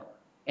medal.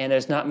 And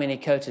there's not many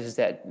coaches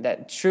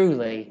that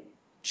truly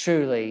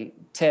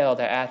tell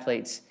their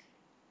athletes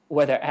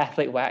whether their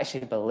athlete will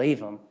actually believe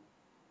them.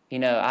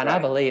 And right. I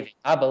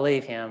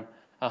believe him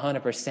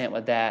 100%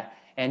 with that.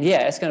 And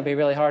yeah, it's going to be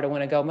really hard to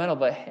win a gold medal,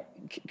 but I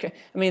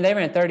mean, they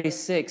ran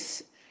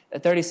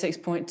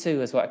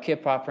 36.2 is what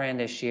Kiprop ran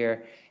this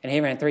year, and he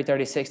ran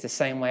 3:36 the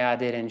same way I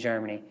did in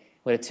Germany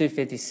with a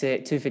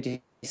 2:56,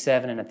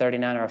 2:57, and a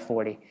 39 or a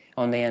 40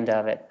 on the end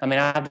of it. I mean,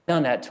 I've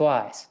done that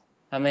twice.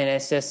 I mean,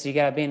 it's just you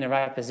got to be in the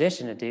right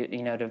position to do,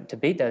 to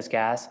beat those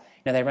guys.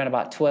 They ran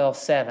about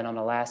 12.7 on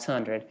the last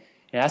 100.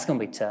 That's going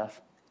to be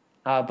tough.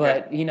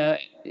 But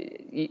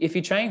if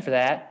you train for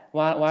that,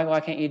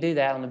 why can't you do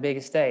that on the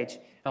biggest stage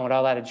and with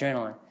all that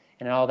adrenaline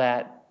and all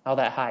that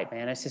hype,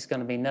 man? It's just going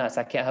to be nuts.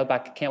 I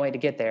can't wait to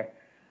get there.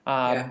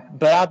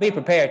 But I'll be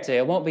prepared to.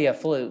 It won't be a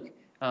fluke,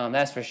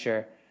 that's for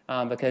sure.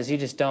 Because you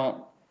just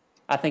don't.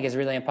 I think it's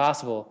really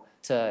impossible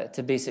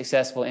to be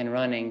successful in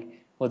running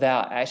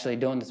without actually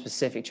doing the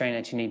specific training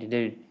that you need to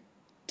do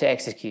to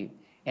execute.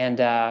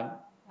 And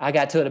I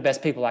got two of the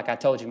best people, like I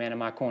told you, man, in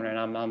my corner,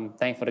 and I'm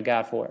thankful to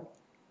God for it.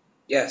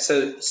 Yeah,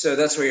 so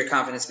that's where your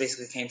confidence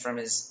basically came from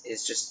is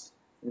just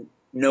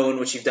knowing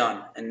what you've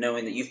done and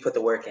knowing that you've put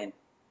the work in.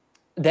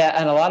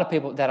 That a lot of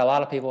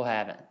people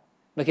haven't,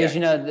 because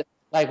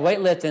like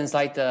weightlifting's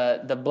like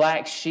the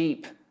black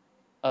sheep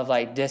of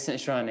like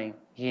distance running.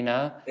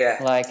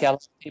 Like a lot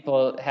of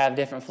people have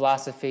different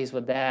philosophies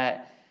with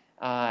that,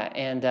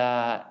 and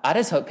I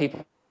just hope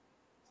people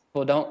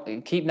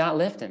don't keep not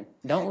lifting.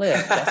 Don't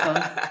lift. That's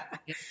fine.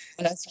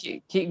 That's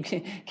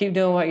keep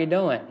doing what you're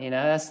doing.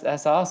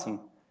 That's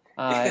awesome.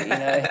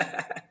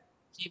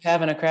 Keep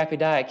having a crappy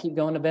diet. Keep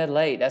going to bed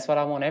late. That's what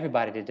I want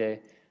everybody to do.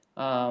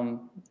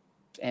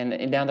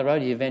 And down the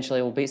road, you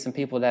eventually will beat some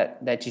people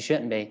that you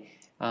shouldn't be.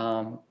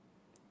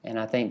 And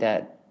I think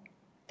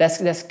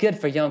that's good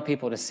for young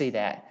people to see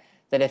that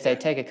if they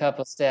take a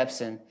couple of steps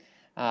and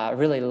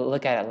really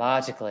look at it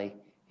logically,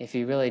 if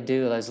you really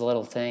do those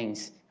little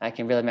things, that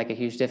can really make a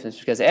huge difference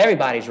because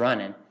everybody's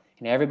running.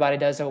 Everybody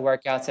does their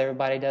workouts.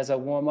 Everybody does a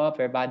warm-up.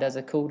 Everybody does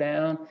a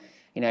cool-down.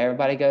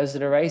 Everybody goes to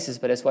the races,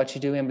 but it's what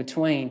you do in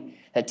between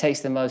that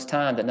takes the most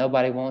time that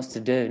nobody wants to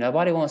do.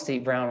 Nobody wants to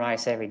eat brown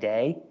rice every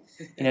day.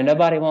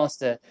 Nobody wants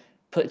to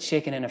put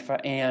chicken in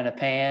a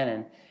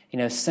pan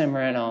and,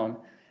 simmer it on,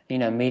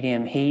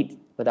 medium heat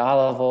with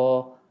olive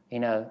oil,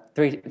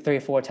 three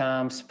or four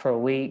times per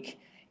week.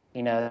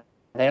 They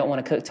don't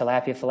want to cook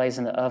tilapia fillets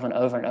in the oven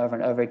over and over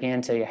and over again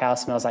until your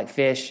house smells like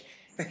fish.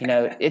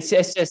 It's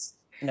just,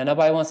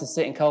 nobody wants to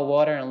sit in cold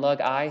water and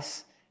lug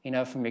ice,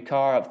 from your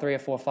car up 3 or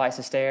 4 flights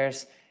of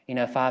stairs,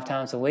 5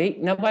 times a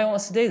week. Nobody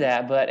wants to do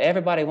that, but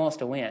everybody wants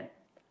to win.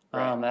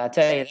 Right. I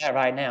tell you that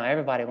right now,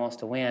 everybody wants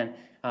to win,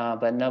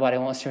 but nobody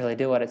wants to really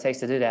do what it takes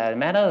to do that. And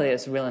Matt Elliott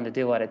is willing to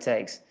do what it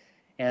takes,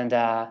 and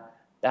I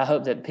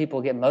hope that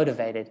people get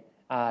motivated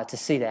to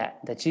see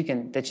that you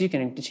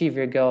can achieve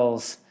your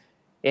goals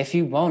if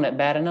you want it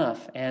bad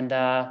enough. And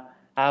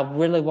I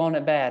really want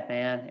it bad,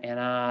 man, and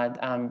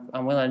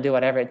I'm willing to do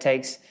whatever it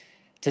takes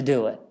to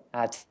do it.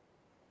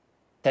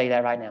 Tell you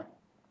that right now.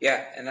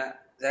 Yeah, and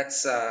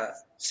that's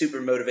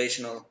super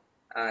motivational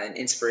and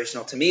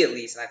inspirational to me, at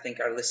least. And I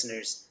think our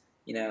listeners,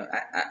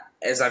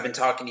 as I've been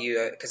talking to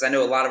you, because I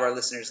know a lot of our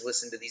listeners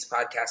listen to these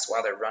podcasts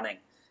while they're running.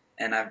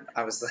 And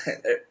I was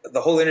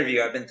the whole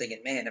interview, I've been thinking,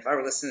 man, if I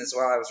were listening to this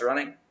while I was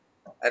running,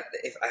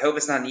 I hope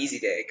it's not an easy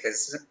day,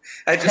 because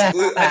I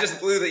just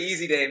blew the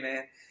easy day,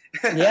 man.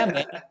 Yeah,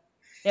 man.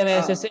 Yeah,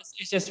 man.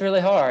 It's just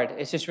really hard.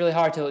 It's just really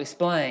hard to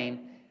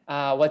explain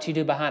what you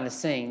do behind the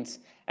scenes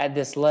at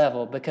this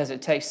level, because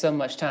it takes so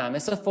much time.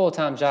 It's a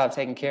full-time job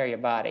taking care of your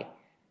body.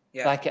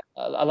 Yeah. Like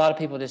a lot of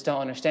people just don't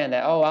understand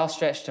that. Oh, I'll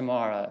stretch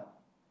tomorrow,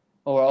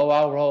 or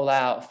I'll roll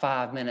out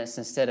 5 minutes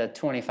instead of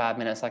 25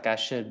 minutes like I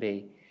should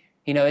be.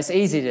 It's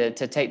easy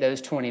to take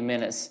those 20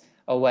 minutes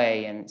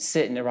away and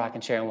sit in the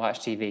rocking chair and watch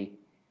TV.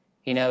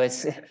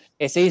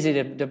 It's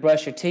easy to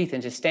brush your teeth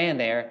and just stand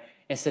there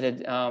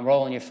instead of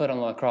rolling your foot on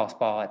a lacrosse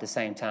ball at the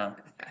same time.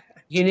 I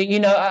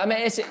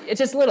mean, it's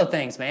just little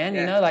things, man.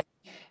 Yeah. Like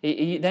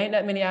there ain't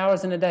that many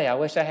hours in a day. I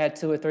wish I had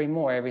 2 or 3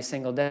 more every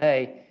single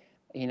day.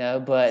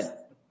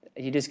 But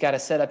you just got to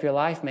set up your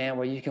life, man,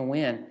 where you can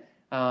win.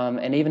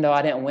 And even though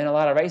I didn't win a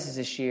lot of races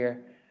this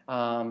year,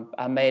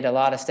 I made a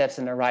lot of steps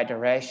in the right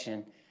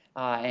direction.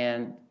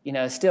 And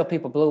still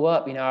people blew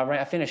up.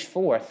 I finished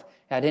 4th.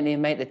 I didn't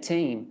even make the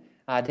team.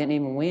 I didn't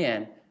even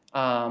win.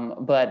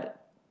 But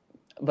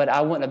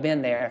I wouldn't have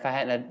been there if I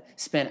hadn't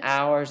spent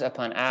hours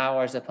upon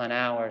hours upon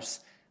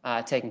hours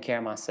taking care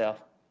of myself.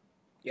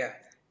 Yeah,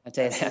 I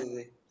tell you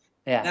absolutely.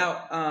 that. Yeah.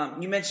 Now,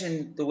 you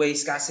mentioned the way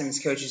Scott Simmons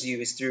coaches you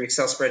is through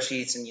Excel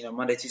spreadsheets and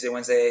Monday, Tuesday,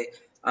 Wednesday,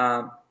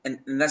 and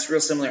that's real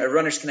similar. At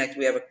Runners Connect,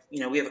 we have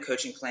a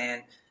coaching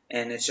plan,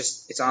 and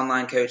it's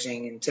online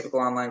coaching and typical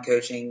online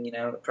coaching.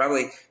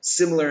 Probably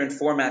similar in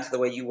format to the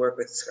way you work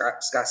with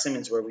Scott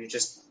Simmons, where we've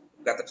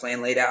got the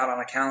plan laid out on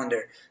a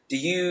calendar. Do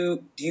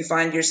you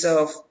find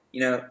yourself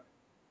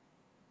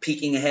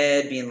peeking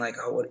ahead, being like,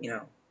 oh,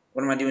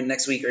 what am I doing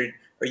next week, or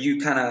are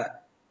you kind of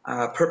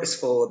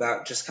purposeful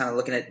about just kind of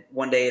looking at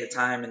one day at a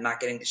time and not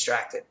getting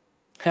distracted?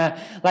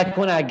 Like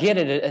when I get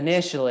it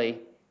initially,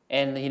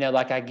 and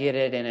like I get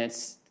it, and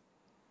it's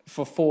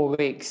for 4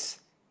 weeks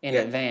in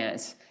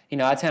advance.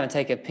 I kind of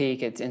take a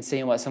peek and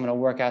seeing what some of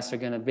the workouts are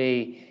going to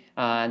be,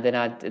 and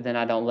then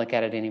I don't look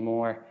at it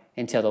anymore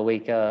until the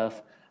week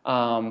of,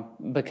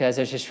 because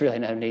there's just really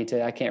no need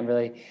to. I can't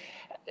really.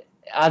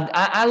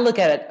 I look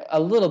at it a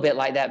little bit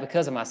like that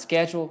because of my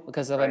schedule,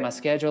 because of the way my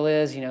schedule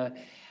is,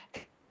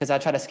 because I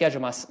try to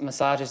schedule my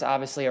massages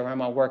obviously around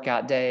my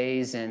workout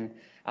days, and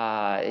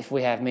if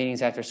we have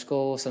meetings after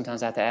school,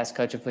 sometimes I have to ask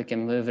coach if we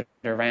can move it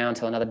around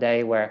to another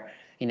day where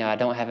I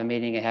don't have a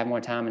meeting and have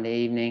more time in the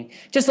evening,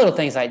 just little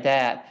things like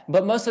that.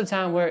 But most of the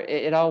time where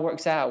it all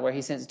works out, where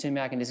he sends it to me,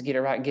 I can just get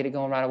it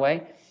going right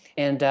away.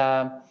 And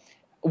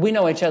we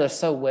know each other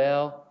so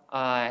well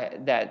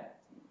that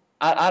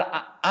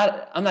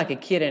I'm like a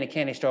kid in a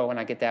candy store when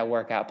I get that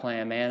workout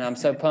plan, man. I'm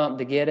so pumped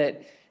to get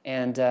it,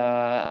 and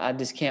I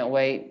just can't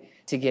wait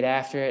to get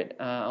after it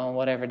on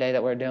whatever day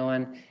that we're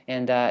doing.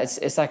 And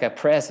it's like a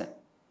present,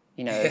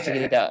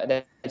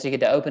 that you get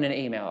to open an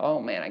email. Oh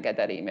man, I got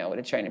that email with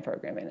a training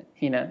program in it.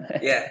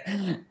 Yeah,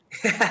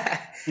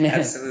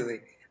 absolutely.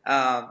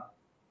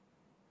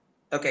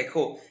 Okay,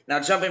 cool. Now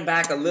jumping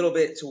back a little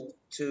bit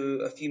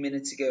to a few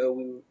minutes ago,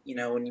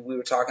 when we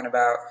were talking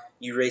about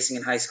you racing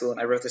in high school, and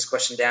I wrote this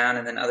question down,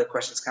 and then other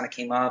questions kind of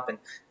came up,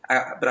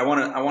 but I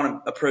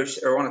want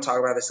to talk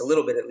about this a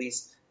little bit at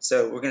least.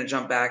 So we're going to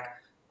jump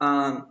back.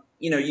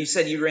 You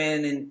said you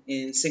ran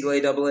in single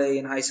A, double A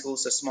in high school,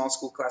 so small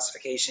school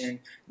classification.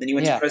 Then you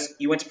went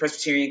to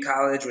Presbyterian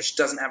College, which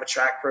doesn't have a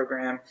track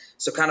program.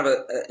 So kind of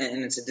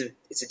and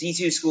it's a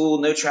D2 school,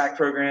 no track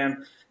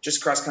program,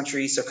 just cross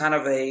country. So kind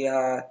of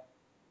a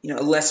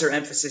lesser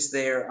emphasis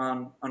there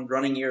on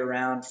running year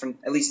round, from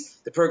at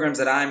least the programs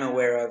that I'm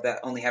aware of that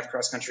only have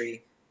cross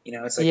country.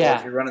 It's like, well,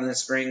 if you're running in the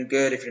spring,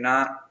 good. If you're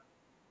not,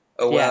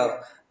 oh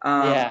well.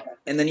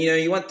 And then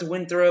you went to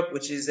Winthrop,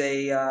 which is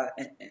it's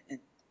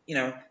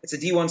a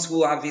D1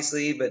 school,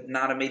 obviously, but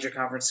not a major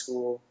conference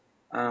school,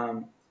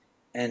 and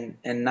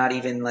not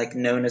even like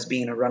known as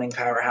being a running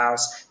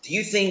powerhouse. Do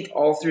you think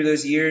all through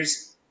those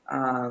years,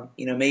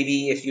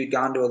 maybe if you'd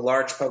gone to a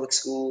large public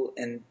school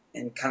and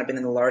and kind of been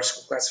in the large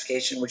school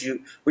classification.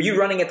 Were you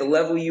running at the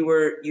level you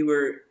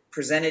were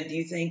presented, do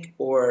you think?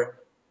 Or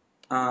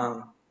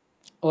Well,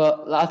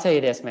 I'll tell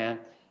you this, man.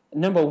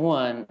 Number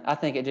one, I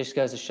think it just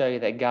goes to show you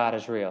that God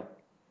is real.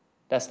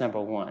 That's number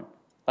one.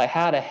 Like,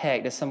 how the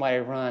heck does somebody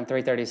run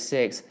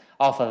 336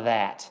 off of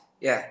that?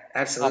 yeah, Off of,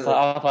 absolutely.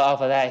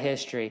 off of that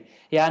history.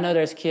 Yeah, I know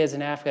there's kids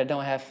in Africa that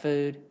don't have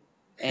food,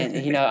 and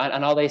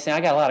and all these things. I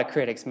got a lot of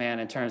critics, man,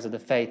 in terms of the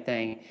faith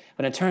thing,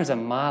 but in terms of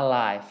my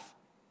life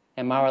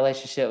and my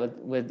relationship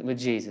with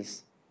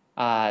Jesus,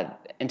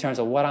 in terms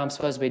of what I'm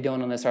supposed to be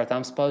doing on this earth,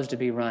 I'm supposed to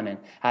be running.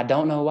 I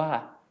don't know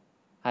why.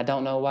 I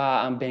don't know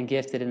why I'm been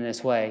gifted in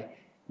this way,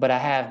 but I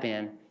have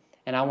been,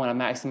 and I want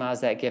to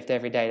maximize that gift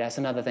every day. That's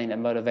another thing that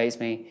motivates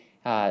me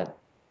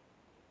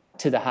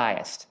to the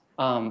highest.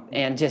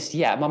 And just,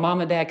 yeah, my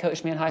mom and dad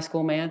coached me in high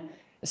school, man.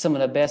 Some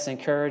of the best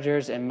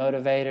encouragers and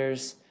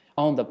motivators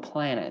on the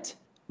planet,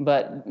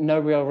 but no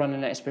real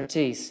running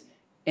expertise.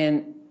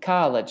 In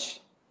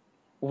college,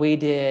 we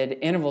did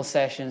interval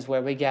sessions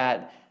where we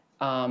got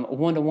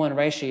 1-to-1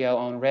 ratio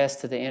on rest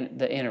to the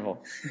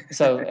interval.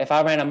 So if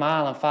I ran a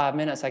mile in 5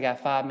 minutes, I got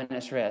 5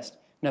 minutes rest,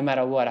 no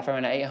matter what. If I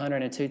ran an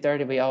 800 and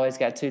 230, we always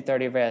got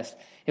 230 rest.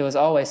 It was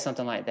always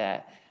something like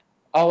that.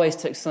 Always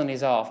took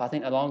Sundays off. I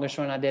think the longest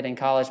run I did in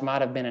college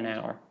might have been an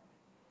hour.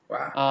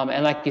 Wow.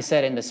 And like you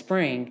said, in the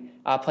spring,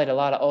 I played a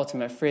lot of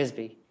ultimate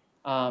frisbee.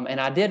 And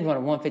I did run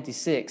a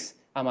 156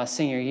 my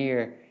senior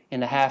year in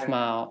the half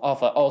mile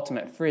off of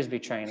ultimate frisbee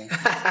training.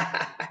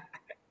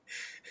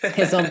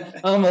 It's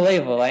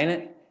unbelievable, ain't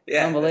it?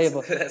 Yeah,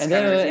 Unbelievable. that's And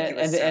kind of then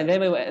ridiculous. and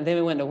then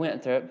we went to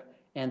Winthrop,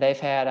 and they've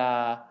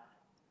had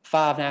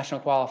 5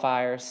 national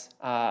qualifiers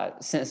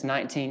since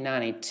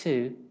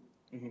 1992.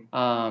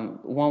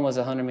 One was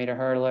a 100-meter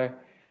hurdler.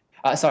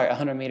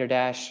 100-meter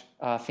dash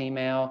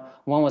female.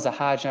 One was a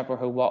high jumper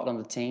who walked on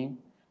the team.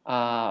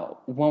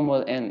 One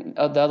was, and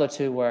the other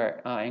 2 were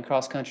in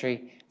cross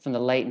country from the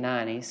late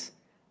 90s.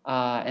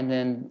 And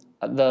then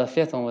the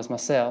 5th one was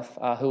myself,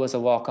 who was a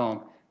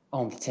walk-on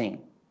on the team.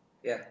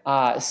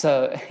 Yeah.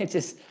 So it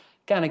just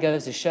kind of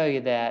goes to show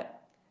you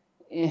that,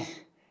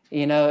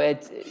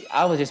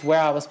 I was just where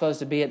I was supposed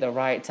to be at the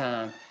right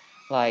time.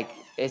 Like,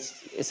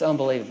 it's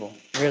unbelievable,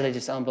 really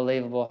just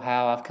unbelievable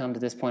how I've come to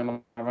this point in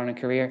my running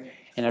career,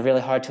 and it's really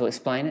hard to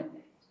explain it.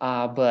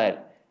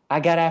 But I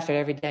got after it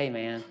every day,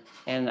 man,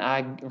 and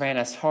I ran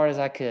as hard as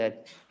I could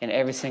in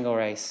every single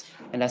race,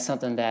 and that's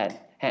something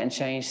that hadn't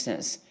changed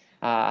since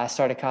I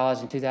started college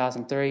in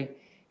 2003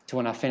 to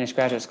when I finished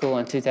graduate school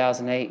in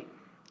 2008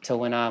 to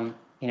when I'm,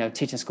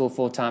 teaching school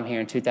full time here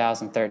in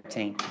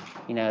 2013.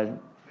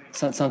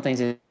 Some things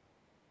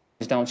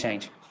just don't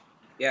change.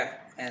 Yeah,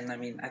 and I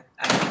mean,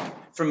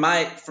 from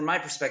my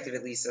perspective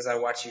at least, as I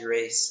watch you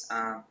race,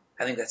 I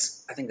think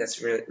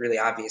that's really really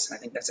obvious, and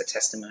I think that's a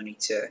testimony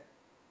to,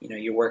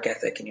 your work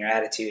ethic and your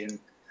attitude, and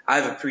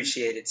I've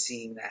appreciated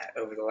seeing that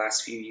over the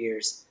last few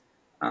years.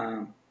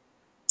 And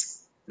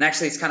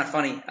actually, it's kind of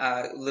funny.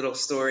 Little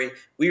story.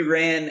 We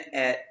ran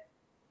at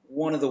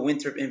one of the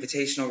Winthrop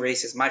Invitational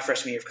races my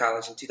freshman year of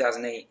college in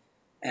 2008,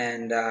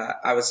 and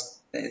I was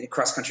in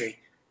cross country.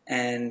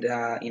 And,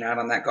 out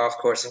on that golf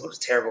course, it was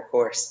a terrible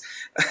course.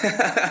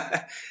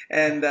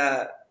 And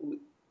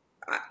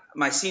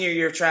my senior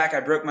year of track, I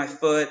broke my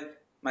foot.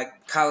 My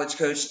college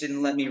coach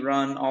didn't let me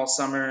run all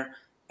summer.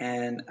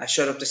 And I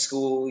showed up to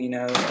school,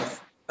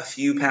 a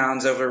few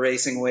pounds over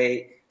racing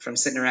weight from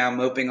sitting around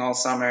moping all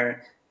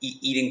summer,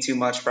 eating too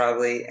much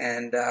probably.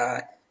 And,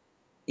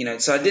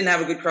 so I didn't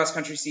have a good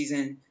cross-country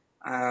season.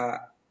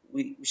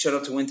 We showed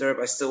up to Winthrop.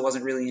 I still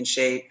wasn't really in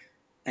shape.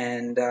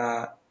 And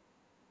I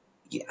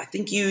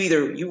think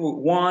you were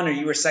 1 or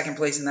you were 2nd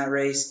place in that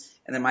race,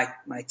 and then my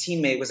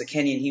teammate was a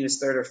Kenyan. He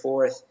was 3rd or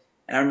 4th.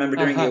 And I remember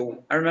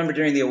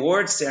during the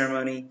awards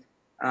ceremony,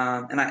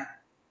 and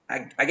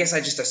I guess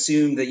I just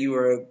assumed that you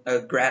were a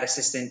grad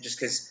assistant just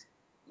because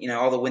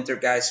all the Winthrop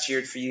guys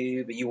cheered for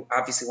you, but you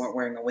obviously weren't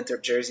wearing a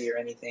Winthrop jersey or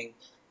anything.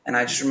 And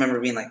I just remember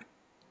being like,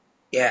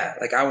 yeah,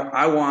 like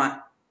I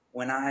want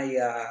when I'm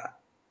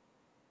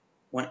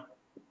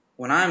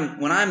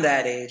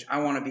that age,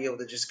 I want to be able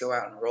to just go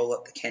out and roll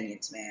up the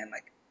Kenyans, man.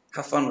 Like,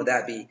 how fun would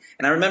that be?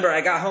 And I remember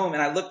I got home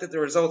and I looked at the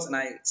results and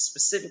I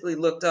specifically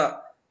looked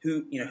up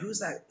who's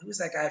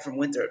that guy from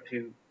Winthrop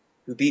who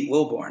beat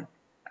Wilborn.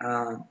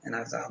 And I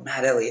was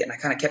Matt Elliott, and I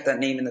kind of kept that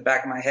name in the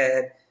back of my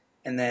head.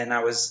 And then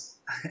I was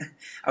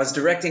I was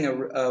directing a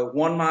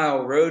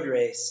 1-mile road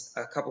race,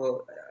 a couple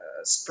of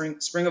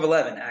spring of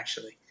 11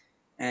 actually.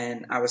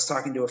 And I was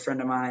talking to a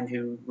friend of mine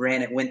who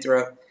ran at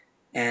Winthrop,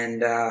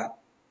 and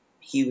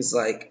he was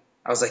like,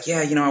 I was like, yeah,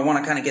 I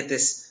want to kind of get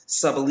this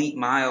sub-elite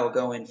mile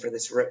going for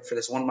this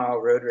 1-mile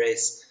road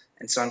race.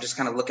 And so I'm just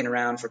kind of looking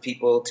around for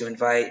people to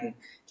invite. And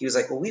he was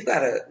like, well, we've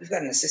got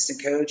an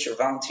assistant coach or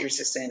volunteer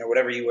assistant or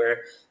whatever you were,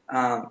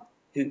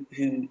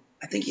 who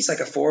I think he's like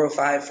a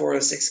 405,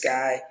 406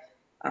 guy.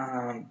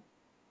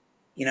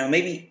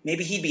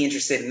 Maybe he'd be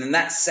interested. And then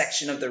that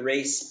section of the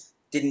race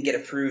didn't get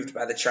approved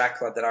by the track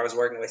club that I was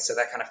working with, so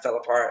that kind of fell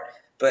apart.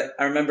 But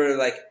I remember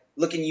like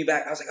looking you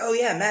back, I was like, oh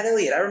yeah, Matt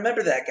Elliott, I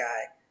remember that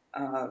guy.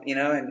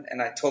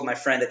 and I told my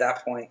friend at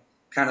that point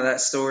kind of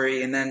that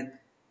story. And then,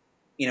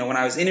 when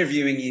I was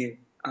interviewing you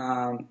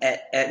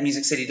at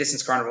Music City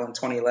Distance Carnival in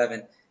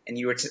 2011, and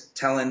you were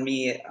telling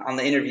me on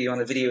the video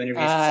interview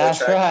for Flow That's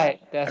Track,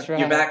 right. That's your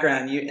right.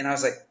 background, and I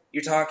was like,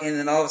 you're talking,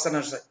 and all of a sudden I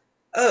was like,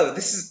 oh,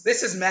 this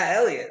is Matt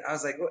Elliott. I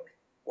was like, what?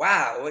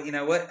 Wow,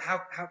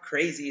 how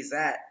crazy is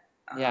that?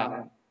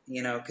 Yeah.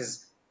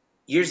 Because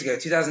years ago,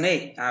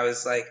 2008, I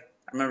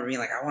remember being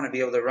like, I want to be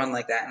able to run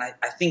like that, and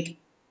I think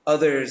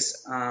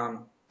others, I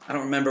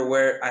don't remember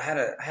where I had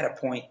a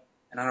point,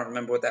 and I don't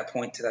remember what that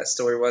point to that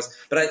story was,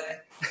 but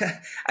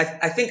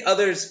I think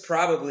others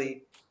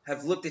probably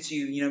have looked at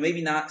you,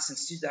 maybe not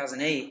since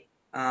 2008,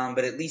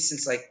 but at least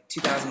since like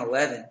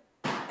 2011,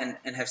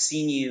 and have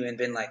seen you and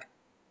been like,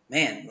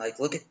 man, like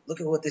look at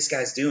what this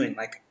guy's doing,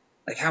 like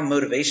how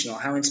motivational,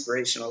 how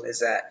inspirational is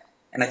that?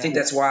 And I think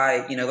that's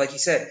why, like you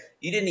said,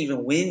 you didn't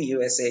even win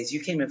USAs.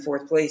 You came in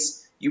fourth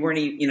place. You weren't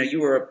even,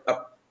 you were a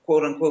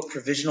quote unquote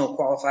provisional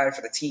qualifier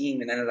for the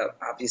team, and ended up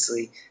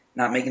obviously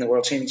not making the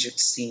World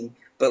Championships team.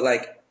 But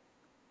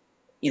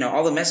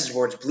all the message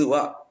boards blew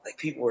up. Like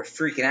people were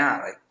freaking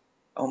out. Like,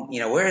 oh,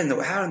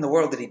 how in the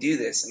world did he do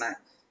this? And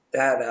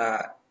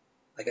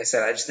like I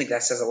said, I just think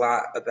that says a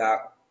lot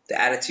about the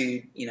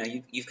attitude.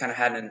 You've kind of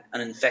had an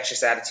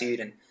infectious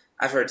attitude, and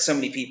I've heard so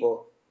many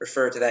people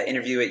refer to that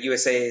interview at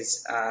USA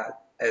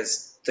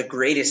as the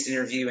greatest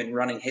interview in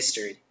running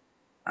history.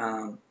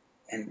 And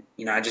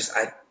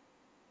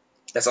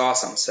that's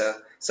awesome. So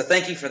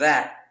thank you for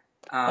that.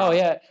 Oh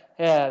yeah,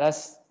 yeah.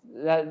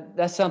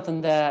 That's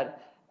something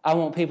that I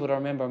want people to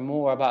remember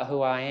more about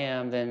who I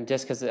am than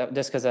just because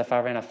if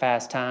I ran a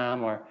fast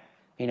time or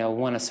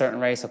won a certain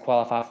race or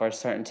qualify for a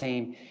certain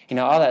team,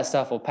 all that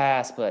stuff will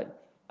pass. But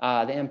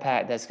the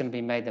impact that's going to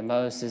be made the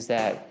most is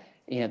that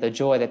the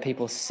joy that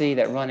people see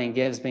that running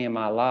gives me in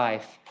my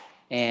life,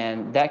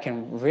 and that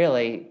can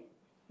really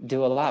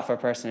do a lot for a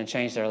person and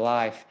change their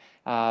life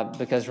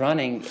because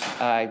running.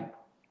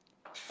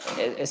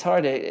 It's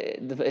hard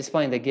to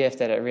explain the gift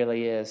that it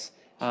really is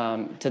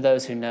to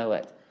those who know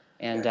it,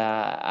 and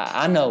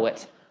I know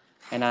it,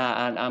 and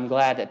I'm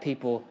glad that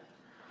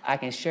I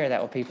can share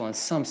that with people in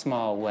some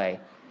small way,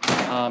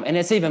 and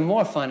it's even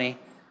more funny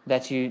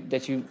that you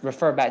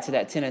refer back to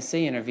that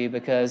Tennessee interview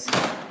because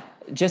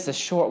just a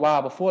short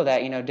while before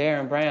that,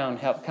 Darren Brown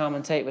helped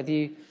commentate with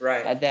you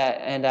Right. at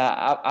that, and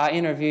I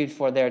interviewed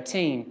for their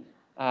team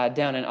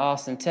down in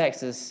Austin,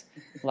 Texas,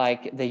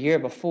 like the year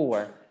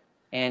before,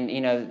 and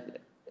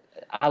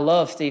I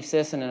love Steve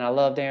Sisson and I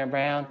love Darren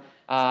Brown,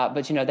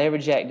 but they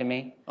rejected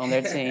me on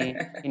their team.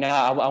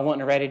 I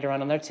wasn't ready to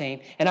run on their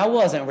team, and I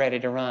wasn't ready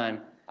to run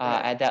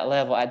at that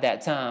level at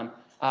that time.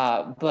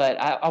 But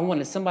I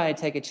wanted somebody to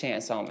take a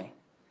chance on me.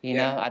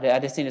 I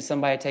just needed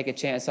somebody to take a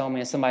chance on me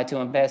and somebody to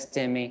invest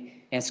in me.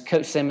 And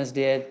Coach Simmons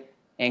did,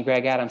 and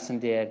Greg Adamson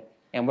did,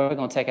 and we're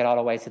going to take it all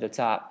the way to the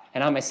top.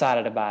 And I'm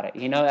excited about it.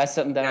 That's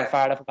something that I'm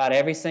fired up about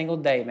every single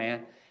day,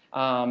 man.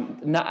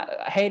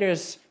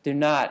 Haters do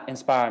not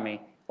inspire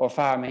me or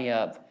fire me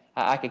up.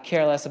 I could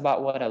care less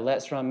about what a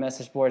Let's Run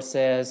message board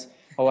says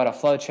or what a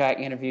Flow Track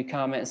interview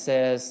comment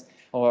says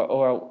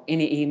or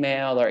any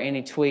email or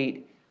any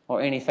tweet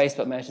or any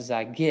Facebook message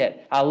I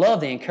get. I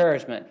love the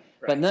encouragement,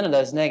 but none of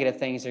those negative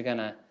things are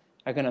gonna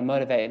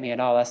motivate me at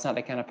all. That's not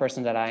the kind of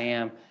person that I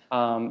am.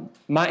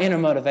 My inner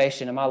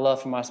motivation and my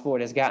love for my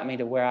sport has got me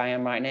to where I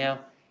am right now,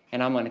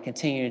 and I'm going to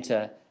continue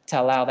to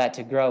allow that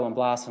to grow and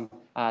blossom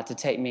to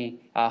take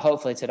me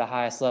hopefully to the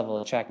highest level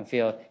of track and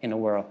field in the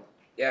world.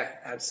 Yeah,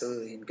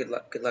 absolutely. And good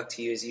luck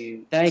to you as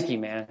you Thank you,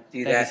 man.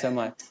 do Thank that. you so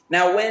much.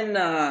 Now, when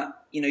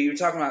you were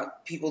talking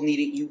about people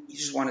needing you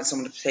just wanted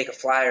someone to take a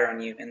flyer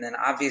on you, and then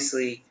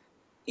obviously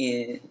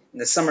in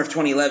the summer of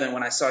 2011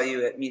 when I saw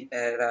you at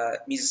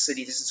Music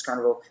City Distance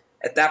Carnival,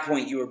 at that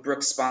point you were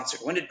Brooks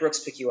sponsored. When did Brooks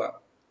pick you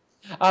up?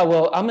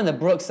 Well, I'm in the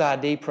Brooks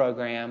ID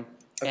program,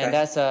 and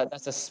that's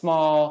a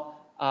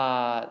small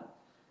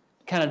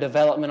kind of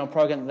developmental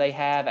program that they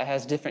have. It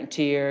has different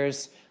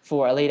tiers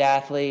for elite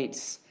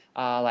athletes,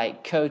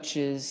 like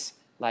coaches,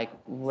 like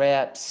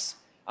reps,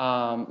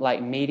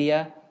 like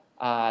media.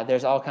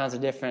 There's all kinds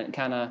of different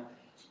kind of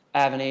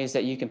avenues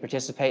that you can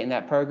participate in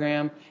that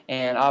program.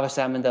 And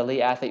obviously I'm in the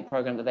elite athlete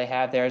program that they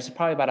have there. It's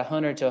probably about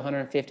 100 to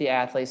 150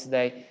 athletes that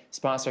they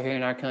sponsor here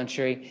in our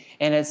country.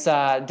 And it's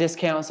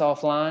discounts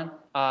offline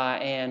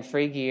and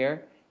free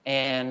gear.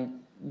 And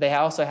they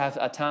also have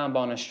a time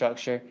bonus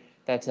structure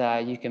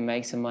that you can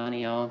make some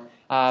money on.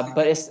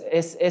 But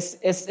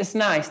it's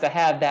nice to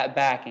have that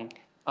backing.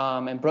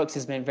 And Brooks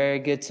has been very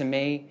good to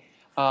me.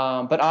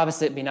 But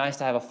obviously it'd be nice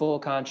to have a full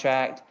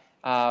contract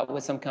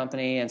with some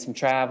company and some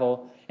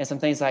travel and some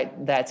things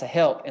like that to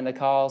help in the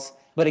cause.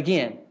 But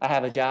again, I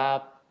have a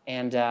job,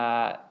 and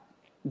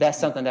that's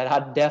something that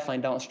I definitely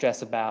don't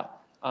stress about.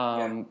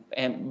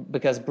 And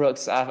because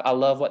Brooks, I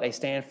love what they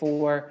stand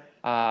for.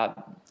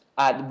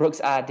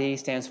 Brooks ID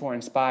stands for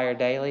Inspire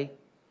Daily,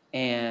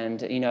 and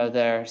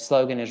their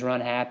slogan is Run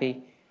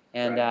Happy,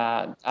 and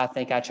I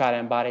think I try to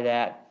embody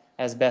that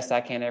as best I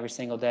can every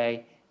single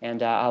day.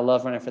 And I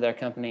love running for their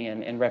company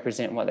and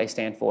representing what they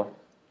stand for.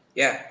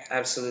 Yeah,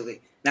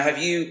 absolutely. Now, have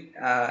you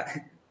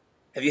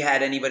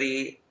had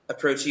anybody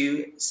approach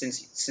you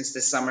since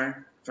this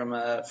summer from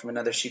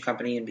another shoe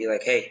company and be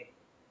like, hey,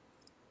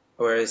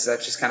 or is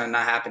that just kind of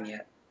not happened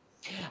yet?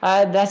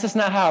 That's just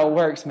not how it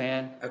works,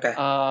 man. Okay.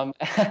 Um,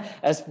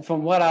 as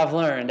from what I've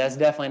learned, that's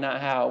definitely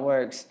not how it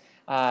works.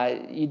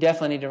 You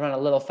definitely need to run a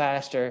little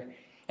faster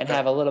and Okay.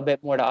 have a little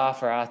bit more to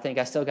offer. I think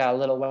I still got a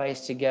little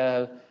ways to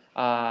go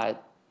uh,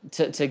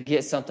 to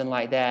get something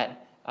like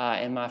that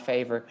in my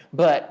favor.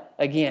 But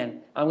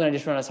again, I'm going to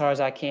just run as hard as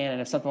I can,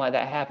 and if something like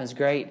that happens,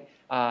 great.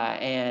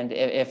 And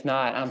if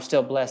not, I'm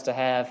still blessed to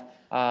have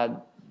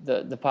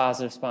the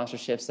positive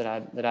sponsorships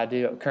that I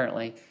do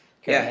currently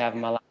Yeah, have in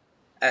my life.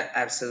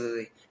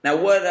 absolutely. Now,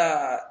 what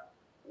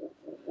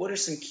are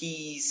some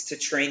keys to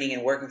training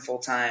and working full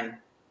time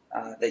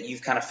that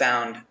you've kind of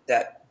found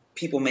that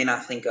people may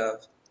not think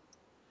of?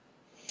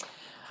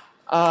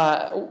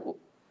 Uh,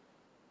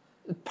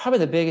 Probably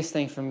the biggest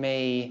thing for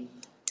me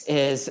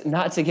is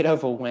not to get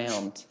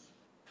overwhelmed.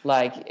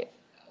 Like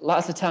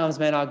lots of times,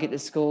 man, I'll get to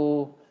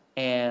school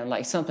and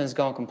like something's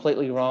gone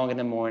completely wrong in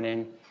the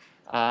morning.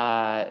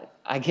 I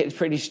get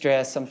pretty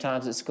stressed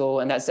sometimes at school,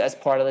 and that's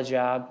part of the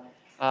job.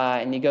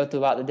 And you go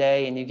throughout the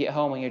day, and you get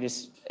home, and you're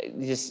just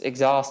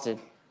exhausted.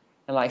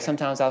 And like Yeah.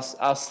 sometimes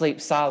I'll sleep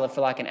solid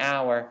for like an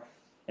hour,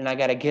 and I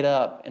got to get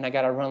up and I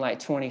got to run like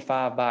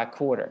 25 by a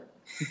quarter.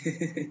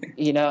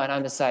 And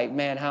I'm just like,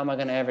 man, how am I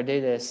going to ever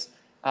do this?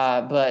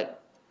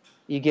 But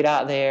you get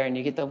out there and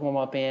you get the warm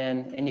up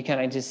in, and you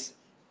kind of just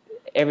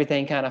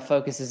everything kind of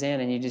focuses in,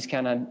 and you just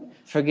kind of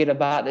forget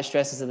about the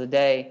stresses of the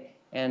day.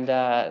 And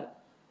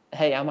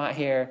hey, I'm out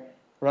here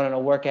running a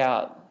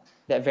workout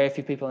that very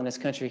few people in this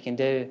country can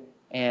do,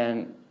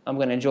 and I'm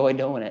going to enjoy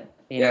doing it.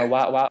 Yeah.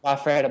 Why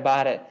fret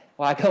about it?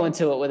 Why go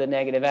into it with a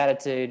negative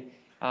attitude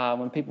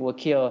when people will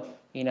kill,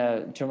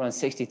 to run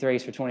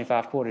 63s for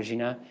 25 quarters,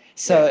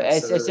 So Yeah,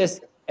 it's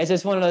absolutely.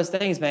 just one of those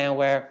things, man,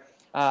 where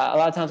a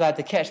lot of times I have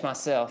to catch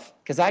myself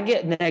because I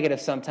get negative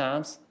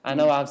sometimes. I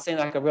know I seem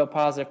like a real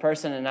positive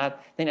person, and I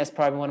think that's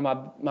probably one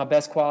of my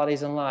best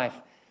qualities in life.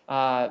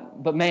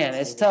 But man,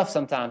 it's tough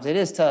sometimes. It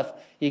is tough.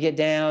 You get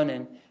down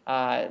and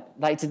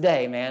like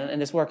today, man, in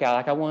this workout,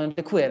 like I wanted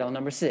to quit on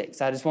number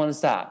 6. I just wanted to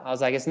stop. I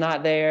was like, it's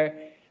not there.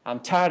 I'm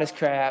tired as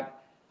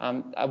crap.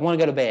 I want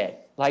to go to bed.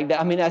 Like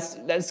that, I mean, that's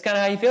kind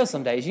of how you feel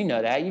some days. You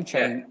know that. You've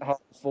Yeah. trained hard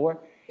before.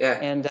 Yeah.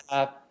 And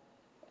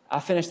I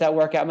finished that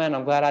workout, man.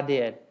 I'm glad I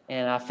did.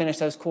 And I finished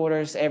those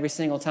quarters every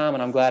single time,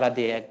 and I'm glad I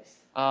did.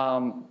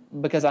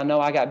 Because I know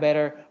I got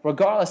better,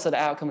 regardless of the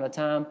outcome of the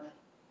time.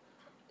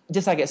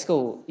 Just like at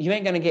school, you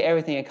ain't going to get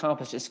everything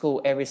accomplished at school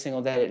every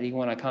single day that you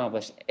want to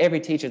accomplish. Every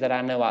teacher that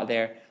I know out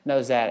there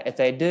knows that. If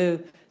they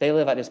do, they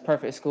live at this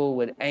perfect school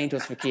with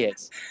angels for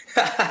kids.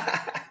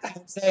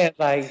 I'm saying,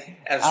 like,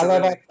 Absolutely. I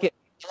love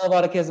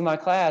all the kids in my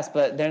class,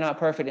 but they're not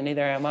perfect, and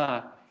neither am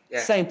I. Yeah.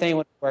 Same thing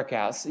with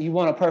workouts. You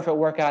want a perfect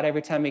workout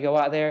every time you go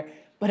out there,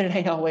 but it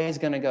ain't always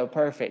going to go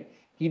perfect.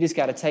 You just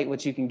got to take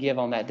what you can give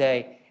on that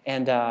day,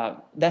 and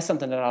that's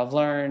something that I've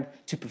learned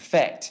to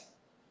perfect.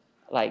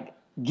 Like,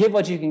 give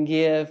what you can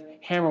give,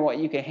 hammer what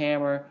you can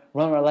hammer,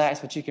 run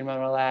relaxed what you can run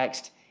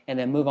relaxed, and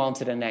then move on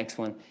to the next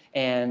one.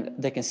 And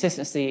the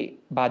consistency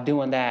by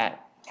doing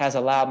that has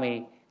allowed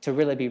me to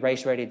really be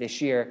race ready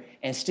this year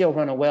and still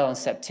running well in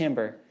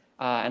September.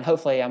 And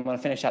hopefully I'm going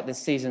to finish out this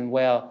season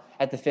well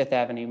at the Fifth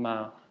Avenue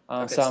Mile.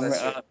 Okay, so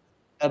that's it.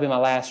 That'll be my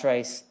last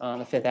race on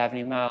the Fifth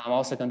Avenue Mile. I'm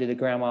also going to do the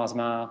Grand Miles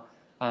Mile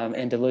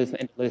Okay. in Duluth,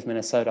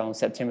 Minnesota on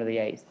September the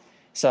 8th.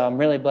 So I'm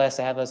really blessed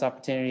to have those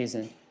opportunities,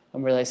 and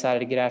I'm really excited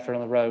to get after it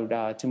on the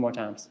road 2 more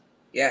times.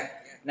 Yeah.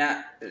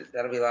 Now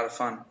that'll be a lot of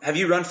fun. Have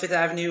you run Fifth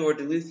Avenue or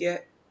Duluth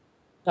yet?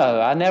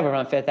 No, I never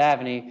run Fifth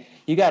Avenue.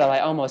 You got to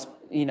like almost,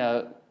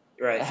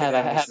 Right. Fifth have a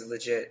Avenue have. is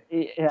legit.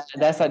 Yeah,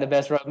 that's like the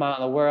best road mile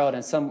in the world,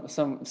 and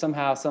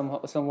somehow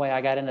some way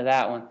I got into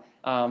that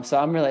one. So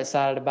I'm really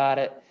excited about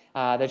it.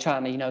 They're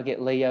trying to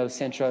get Leo,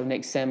 Centro,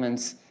 Nick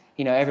Simmons,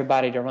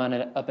 everybody to run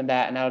it up and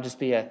that, and that'll just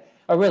be a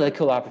really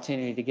cool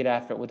opportunity to get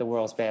after it with the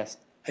world's best.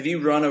 Have you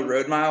run a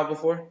road mile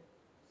before?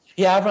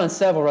 Yeah, I've run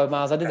several road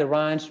miles. I did Okay. the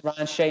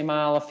Ryan Shea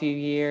Mile a few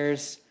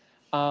years,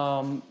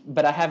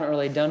 but I haven't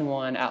really done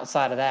one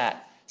outside of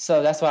that.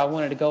 So that's why I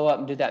wanted to go up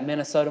and do that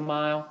Minnesota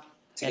Mile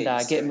To and get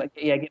used to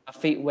it. get my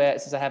feet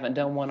wet since I haven't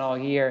done one all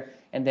year,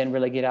 and then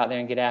really get out there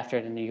and get after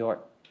it in New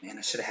York. Man,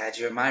 I should have had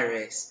you at my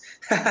race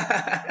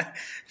a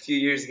few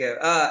years ago.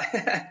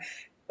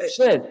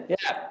 Should,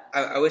 yeah.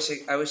 I wish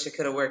it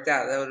could have worked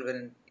out. That would have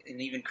been an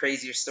even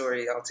crazier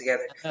story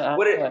altogether. I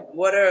What know are it.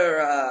 what are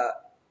uh,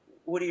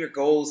 what are your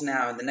goals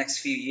now in the next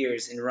few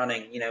years in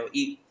running?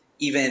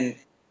 Even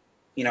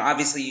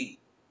obviously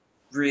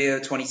Rio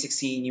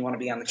 2016, you want to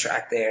be on the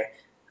track there,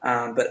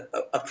 but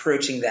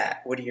approaching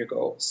that, what are your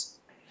goals?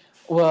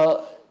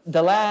 Well,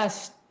 the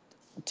last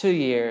 2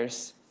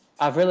 years,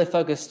 I've really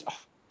focused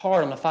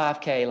hard on the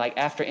 5K, like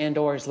after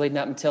indoors, leading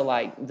up until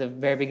like the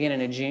very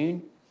beginning of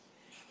June.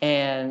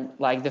 And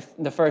like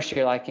the first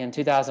year, like in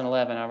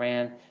 2011, I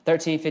ran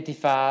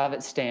 13:55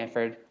 at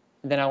Stanford.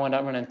 And then I wound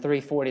up running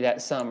 3:40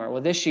 that summer.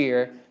 Well, this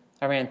year,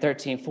 I ran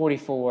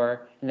 13:44,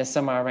 and this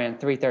summer I ran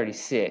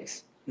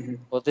 3:36.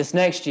 Well, this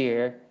next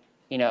year,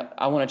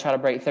 I want to try to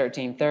break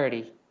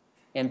 13:30,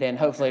 and then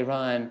hopefully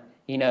run,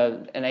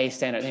 an A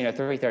standard,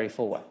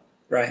 3:34.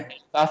 Right.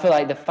 I feel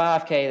like the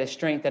 5K, the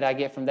strength that I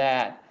get from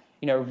that,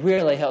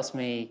 really helps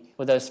me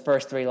with those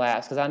first 3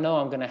 laps, because I know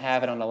I'm going to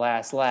have it on the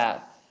last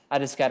lap. I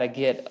just got to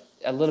get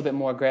a little bit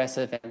more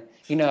aggressive.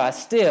 And, I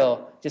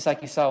still, just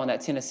like you saw in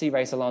that Tennessee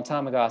race a long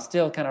time ago, I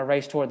still kind of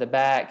race toward the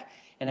back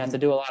and have to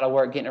do a lot of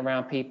work getting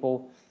around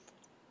people.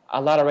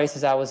 A lot of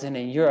races I was in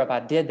Europe, I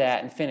did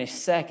that and finished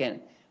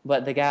second.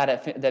 But the guy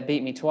that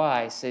beat me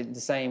twice, the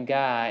same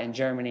guy in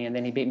Germany, and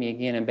then he beat me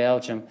again in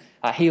Belgium,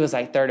 he was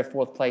like third or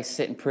fourth place,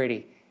 sitting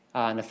pretty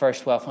in the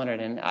first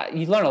 1,200. And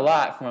you learn a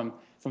lot from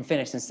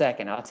finishing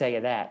second, I'll tell you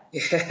that.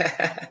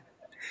 Yeah.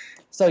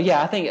 So,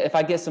 yeah, I think if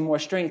I get some more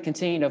strength,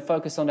 continue to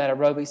focus on that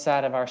aerobic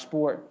side of our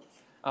sport,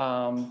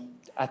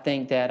 I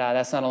think that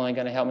that's not only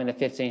going to help me in the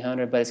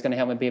 1,500, but it's going to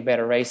help me be a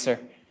better racer.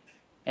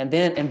 And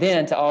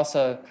then to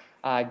also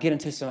get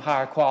into some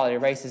higher quality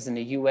races in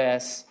the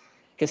U.S.,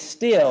 because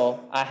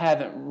still I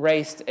haven't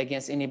raced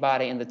against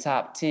anybody in the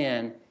top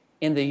 10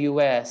 in the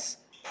U.S.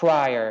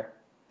 prior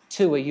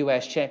to a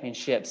U.S.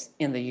 championships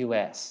in the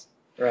U.S.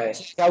 Right.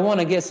 So I want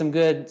to get some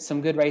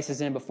good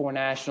races in before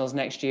nationals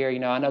next year.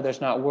 I know there's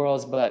not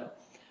worlds, but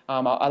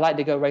I like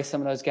to go race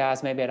some of those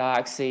guys, maybe at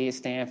IXC, at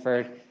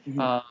Stanford,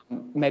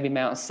 maybe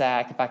Mount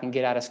Sac if I can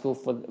get out of school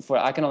for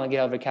I can only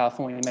get over to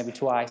California maybe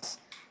twice.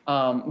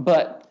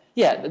 But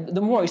yeah,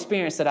 the more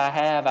experience that I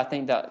have, I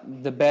think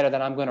the better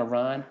that I'm going to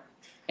run.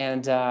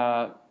 And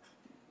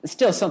it's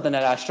still something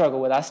that I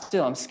struggle with.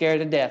 I'm scared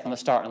to death on the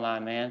starting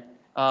line, man.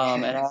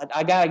 And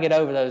I got to get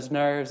over those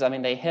nerves. I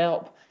mean, they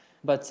help,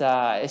 but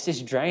it's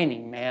just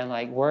draining, man.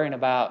 Like worrying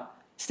about.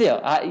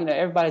 Still,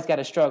 everybody's got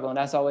to struggle, and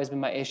that's always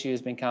been my issue.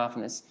 Has been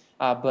confidence.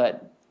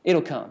 But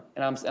it'll come,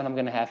 and I'm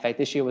going to have faith.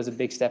 This year was a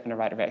big step in the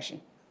right direction.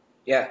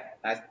 Yeah,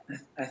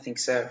 I think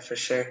so for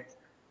sure.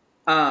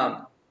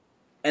 And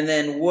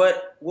then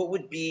what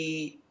would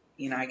be,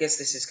 I guess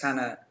this is kind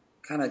of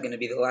going to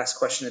be the last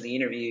question of the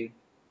interview,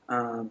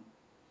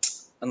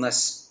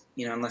 unless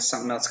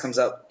something else comes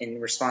up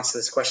in response to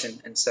this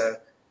question. And so,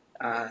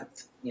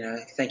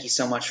 thank you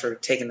so much for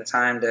taking the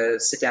time to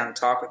sit down and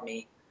talk with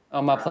me.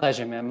 Oh, my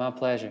pleasure, man. My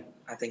pleasure.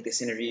 I think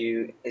this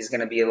interview is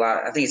going to be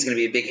I think it's going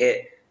to be a big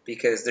hit,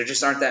 because there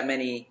just aren't that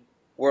many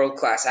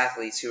world-class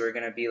athletes who are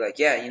going to be like,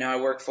 yeah,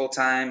 I work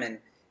full-time, and,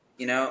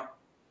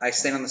 I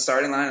stand on the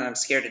starting line and I'm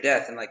scared to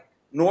death. And like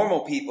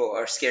normal people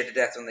are scared to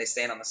death when they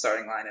stand on the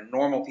starting line, and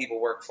normal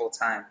people work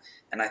full-time.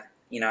 And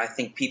I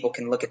think people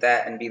can look at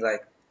that and be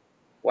like,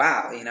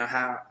 wow,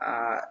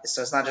 how,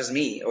 so it's not just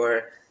me,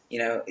 or,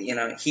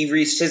 he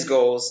reached his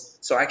goals.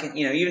 So I can,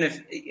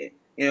 even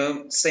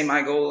if, say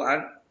my goal,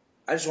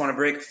 I just want to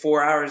break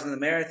 4 hours in the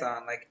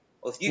marathon. Like,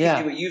 well, if you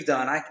can do what you've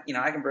done, I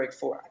can break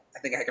 4. I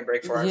think I can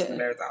break 4 hours in the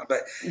marathon. But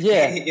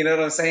you know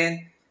what I'm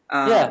saying?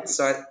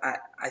 So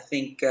I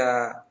think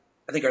our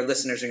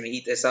listeners are going to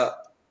eat this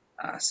up.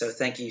 So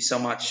thank you so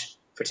much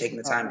for taking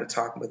the time to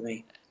talk with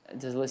me.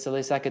 Just the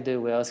least I could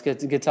do, Will. It's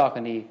good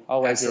talking to you.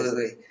 Always.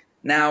 Absolutely. Is.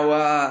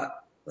 Now,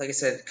 like I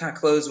said, kind of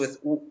close with,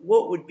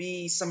 what would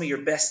be some of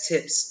your best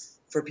tips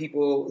for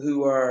people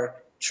who are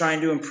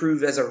trying to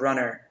improve as a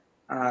runner,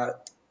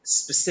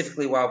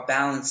 specifically while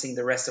balancing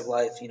the rest of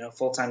life,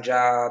 full-time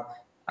job,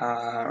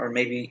 or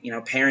maybe,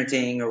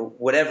 parenting, or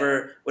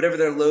whatever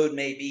their load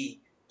may be,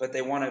 but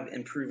they want to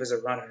improve as a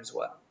runner as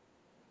well?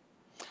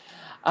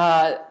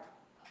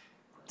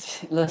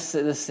 Let's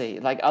see.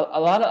 Like a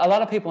lot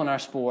of people in our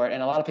sport,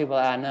 and a lot of people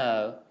that I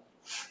know,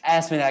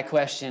 ask me that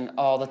question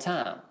all the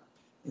time.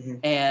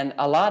 And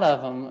a lot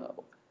of them,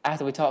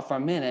 after we talk for a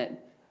minute,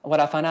 what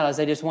I find out is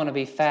they just want to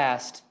be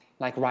fast,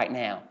 like right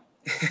now.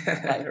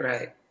 Like,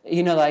 right.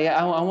 Like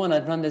I want to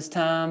run this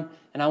time,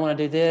 and I want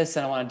to do this,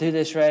 and I want to do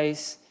this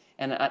race,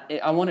 and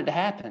I want it to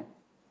happen.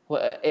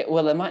 Well,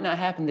 it might not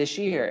happen this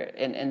year,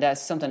 and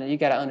that's something that you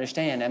got to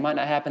understand. It might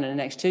not happen in the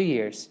next 2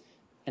 years,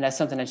 and that's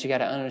something that you got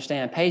to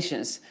understand.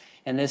 Patience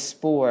in this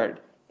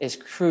sport is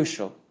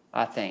crucial,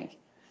 I think.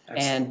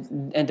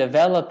 Absolutely. And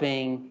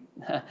developing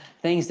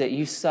things that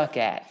you suck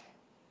at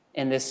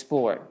in this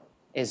sport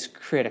is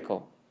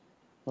critical.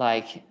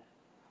 Like,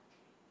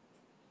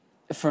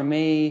 for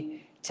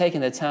me,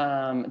 taking the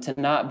time to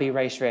not be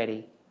race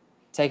ready,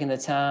 taking the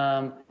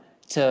time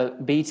to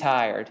be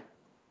tired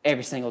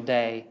every single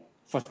day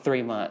for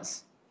 3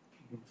 months,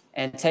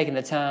 and taking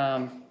the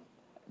time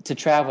to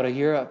travel to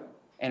Europe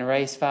and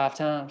race 5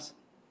 times,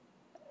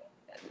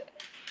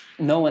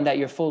 knowing that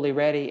you're fully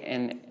ready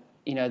and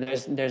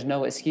there's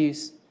no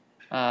excuse.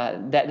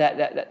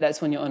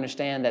 That's when you'll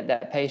understand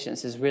that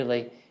patience is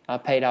really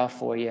paid off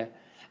for you.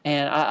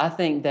 And I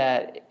think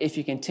that if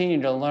you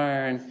continue to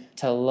learn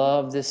to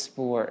love this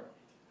sport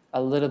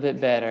a little bit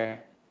better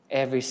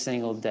every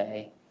single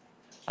day,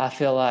 I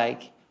feel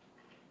like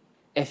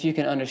if you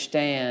can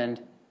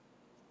understand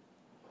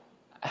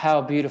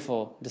how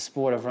beautiful the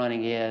sport of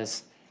running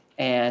is,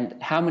 and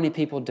how many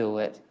people do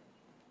it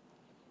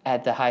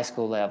at the high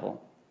school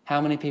level,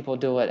 how many people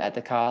do it at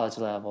the college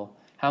level,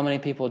 how many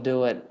people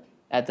do it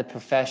at the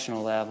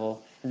professional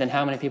level, and then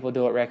how many people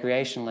do it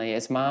recreationally.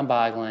 It's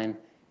mind-boggling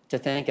to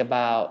think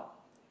about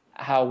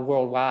how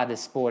worldwide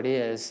this sport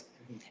is.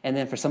 And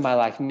then for somebody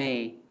like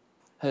me,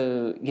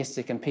 who gets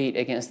to compete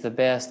against the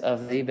best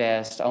of the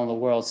best on the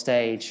world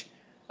stage,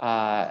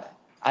 I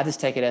just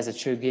take it as a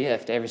true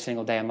gift every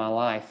single day of my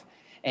life.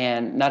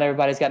 And not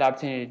everybody's got the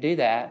opportunity to do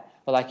that,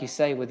 but like you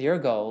say, with your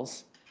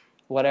goals,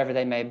 whatever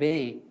they may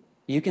be,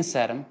 you can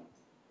set them,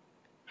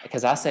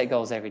 because I set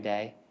goals every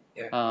day.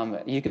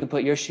 Yeah. You can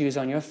put your shoes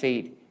on your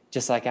feet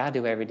just like I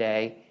do every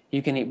day.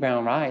 You can eat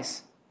brown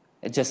rice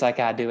just like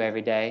I do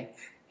every day.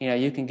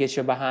 You can get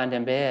your behind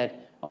in bed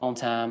on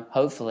time,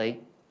 hopefully,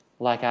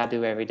 like I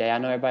do every day. I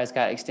know everybody's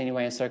got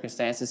extenuating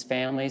circumstances,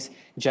 families,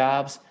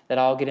 jobs that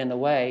all get in the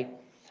way,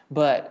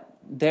 but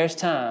there's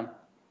time,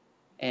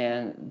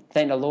 and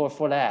thank the Lord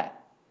for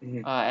that.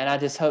 And I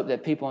just hope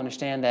that people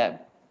understand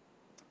that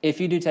if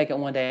you do take it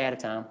one day at a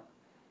time,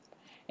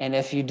 and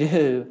if you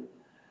do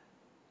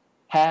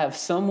have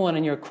someone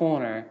in your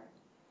corner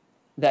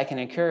that can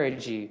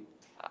encourage you.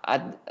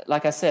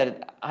 Like I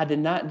said, I did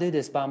not do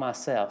this by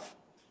myself.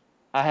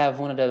 I have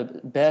one of the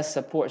best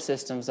support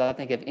systems, I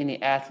think, of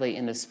any athlete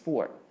in the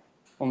sport.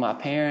 With my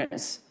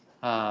parents,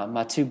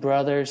 my two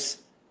brothers,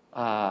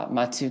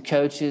 my two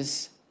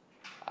coaches,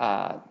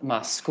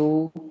 my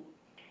school,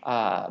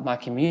 my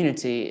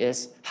community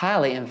is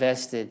highly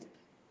invested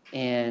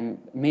in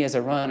me as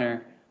a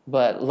runner,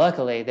 but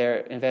luckily they're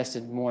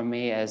invested more in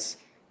me as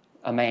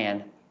a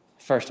man,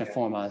 first and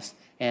foremost.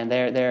 And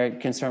they're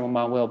concerned with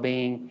my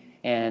well-being,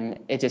 and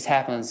it just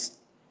happens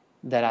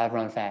that I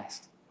run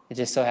fast. It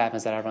just so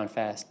happens that I run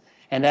fast.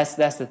 And that's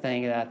the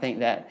thing that I think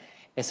that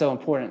is so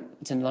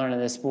important to learn in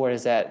this sport,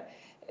 is that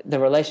the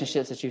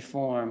relationships that you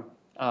form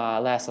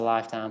last a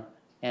lifetime.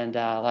 And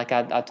like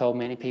I told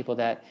many people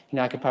that,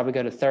 I could probably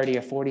go to 30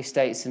 or 40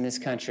 states in this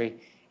country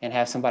and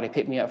have somebody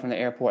pick me up from the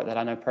airport that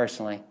I know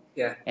personally.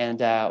 Yeah.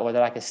 And or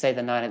that I could stay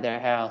the night at their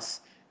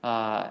house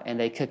and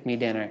they cook me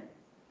dinner,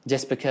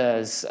 just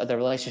because of the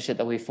relationship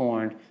that we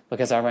formed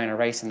because I ran a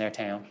race in their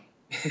town.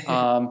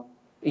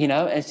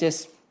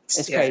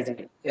 It's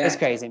crazy. Yeah. It's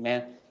crazy,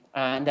 man.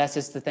 And that's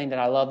just the thing that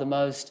I love the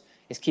most,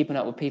 is keeping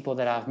up with people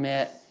that I've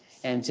met,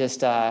 and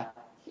just,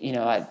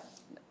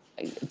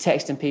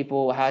 texting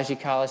people, how's your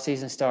college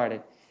season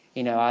started?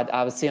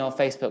 I would see on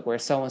Facebook where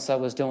so-and-so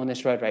was doing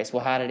this road race.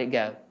 Well, how did it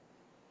go?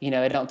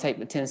 It don't take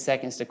but 10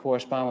 seconds to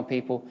correspond with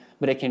people,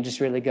 but it can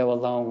just really go a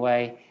long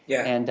way.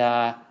 Yeah. And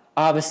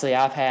obviously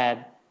I've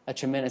had a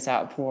tremendous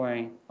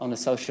outpouring on the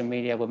social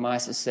media with my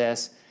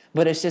success,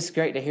 but it's just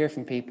great to hear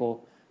from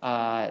people,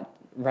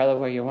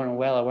 whether you're running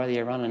well or whether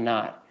you're running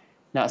not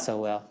so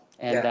well.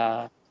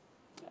 And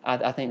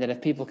I think that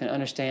if people can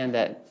understand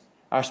that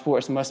our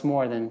sport's much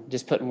more than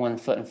just putting one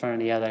foot in front of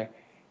the other,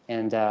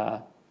 and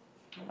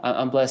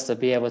I'm blessed to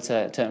be able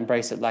to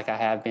embrace it like I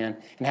have been,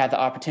 and have the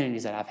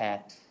opportunities that I've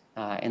had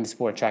in the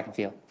sport of track and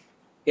field.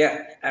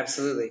 Yeah,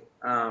 absolutely.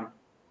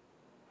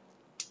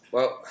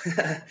 Well,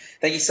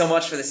 thank you so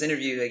much for this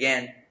interview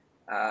again.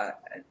 I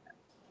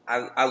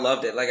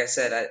loved it. Like I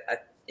said,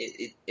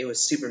 it was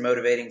super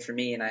motivating for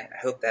me, and I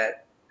hope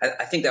that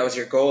I think that was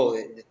your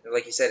goal.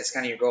 Like you said, it's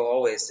kind of your goal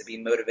always to be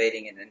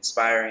motivating and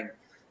inspiring.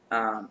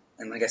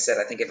 And like I said,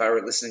 I think if I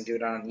were listening to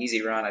it on an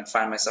easy run, I'd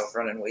find myself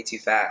running way too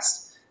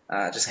fast.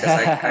 Just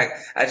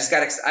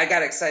because I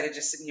got excited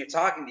just sitting here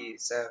talking to you.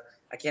 So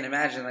I can't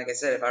imagine, like I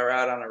said, if I were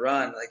out on a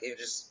run, like it was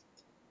just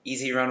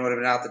easy run would have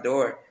been out the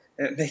door.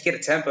 Make it a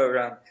tempo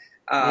run.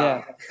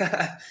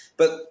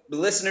 But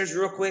listeners,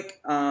 real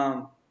quick,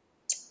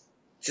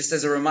 just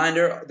as a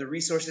reminder, the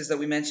resources that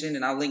we mentioned,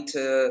 and I'll link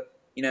to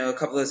a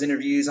couple of those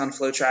interviews on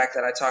FlowTrack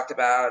that I talked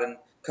about, and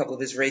a couple of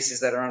his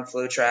races that are on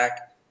FlowTrack.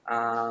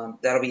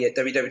 That'll be at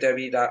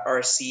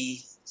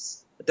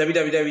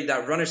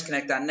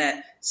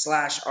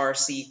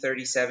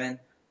www.runnersconnect.net/RC37.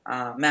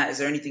 Matt, is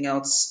there anything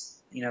else,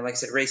 like I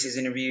said, races,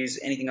 interviews,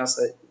 anything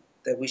else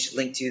that we should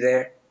link to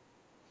there?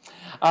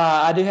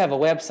 I do have a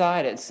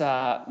website. It's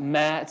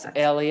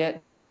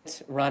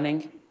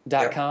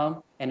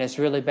mattelliottrunning.com, and it's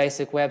a really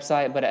basic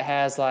website, but it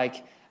has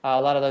like a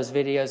lot of those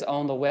videos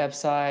on the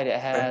website. It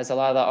has a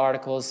lot of the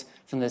articles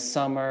from this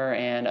summer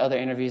and other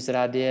interviews that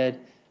I did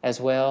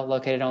as well,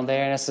 located on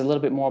there. And it's a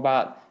little bit more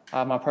about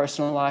my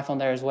personal life on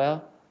there as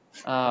well.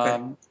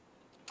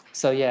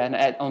 So yeah,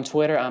 and on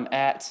Twitter, I'm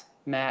at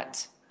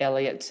Matt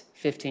Elliott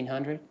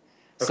 1500.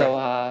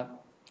 So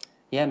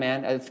yeah,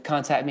 man,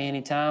 contact me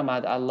anytime.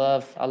 I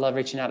love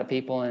reaching out to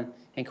people and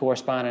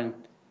corresponding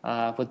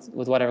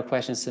with whatever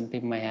questions some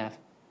people may have.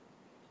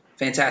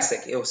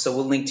 Fantastic. So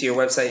we'll link to your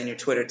website and your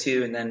Twitter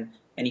too, and then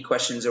any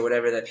questions or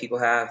whatever that people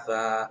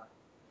have,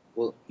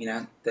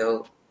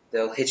 they'll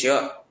hit you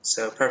up.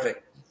 So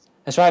perfect.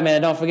 That's right,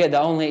 man. Don't forget, the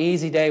only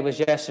easy day was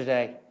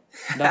yesterday.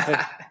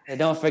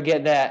 Don't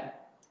forget that.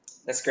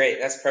 That's great.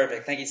 That's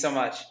perfect. Thank you so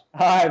much.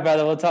 All right,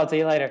 brother. We'll talk to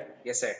you later. Yes, sir.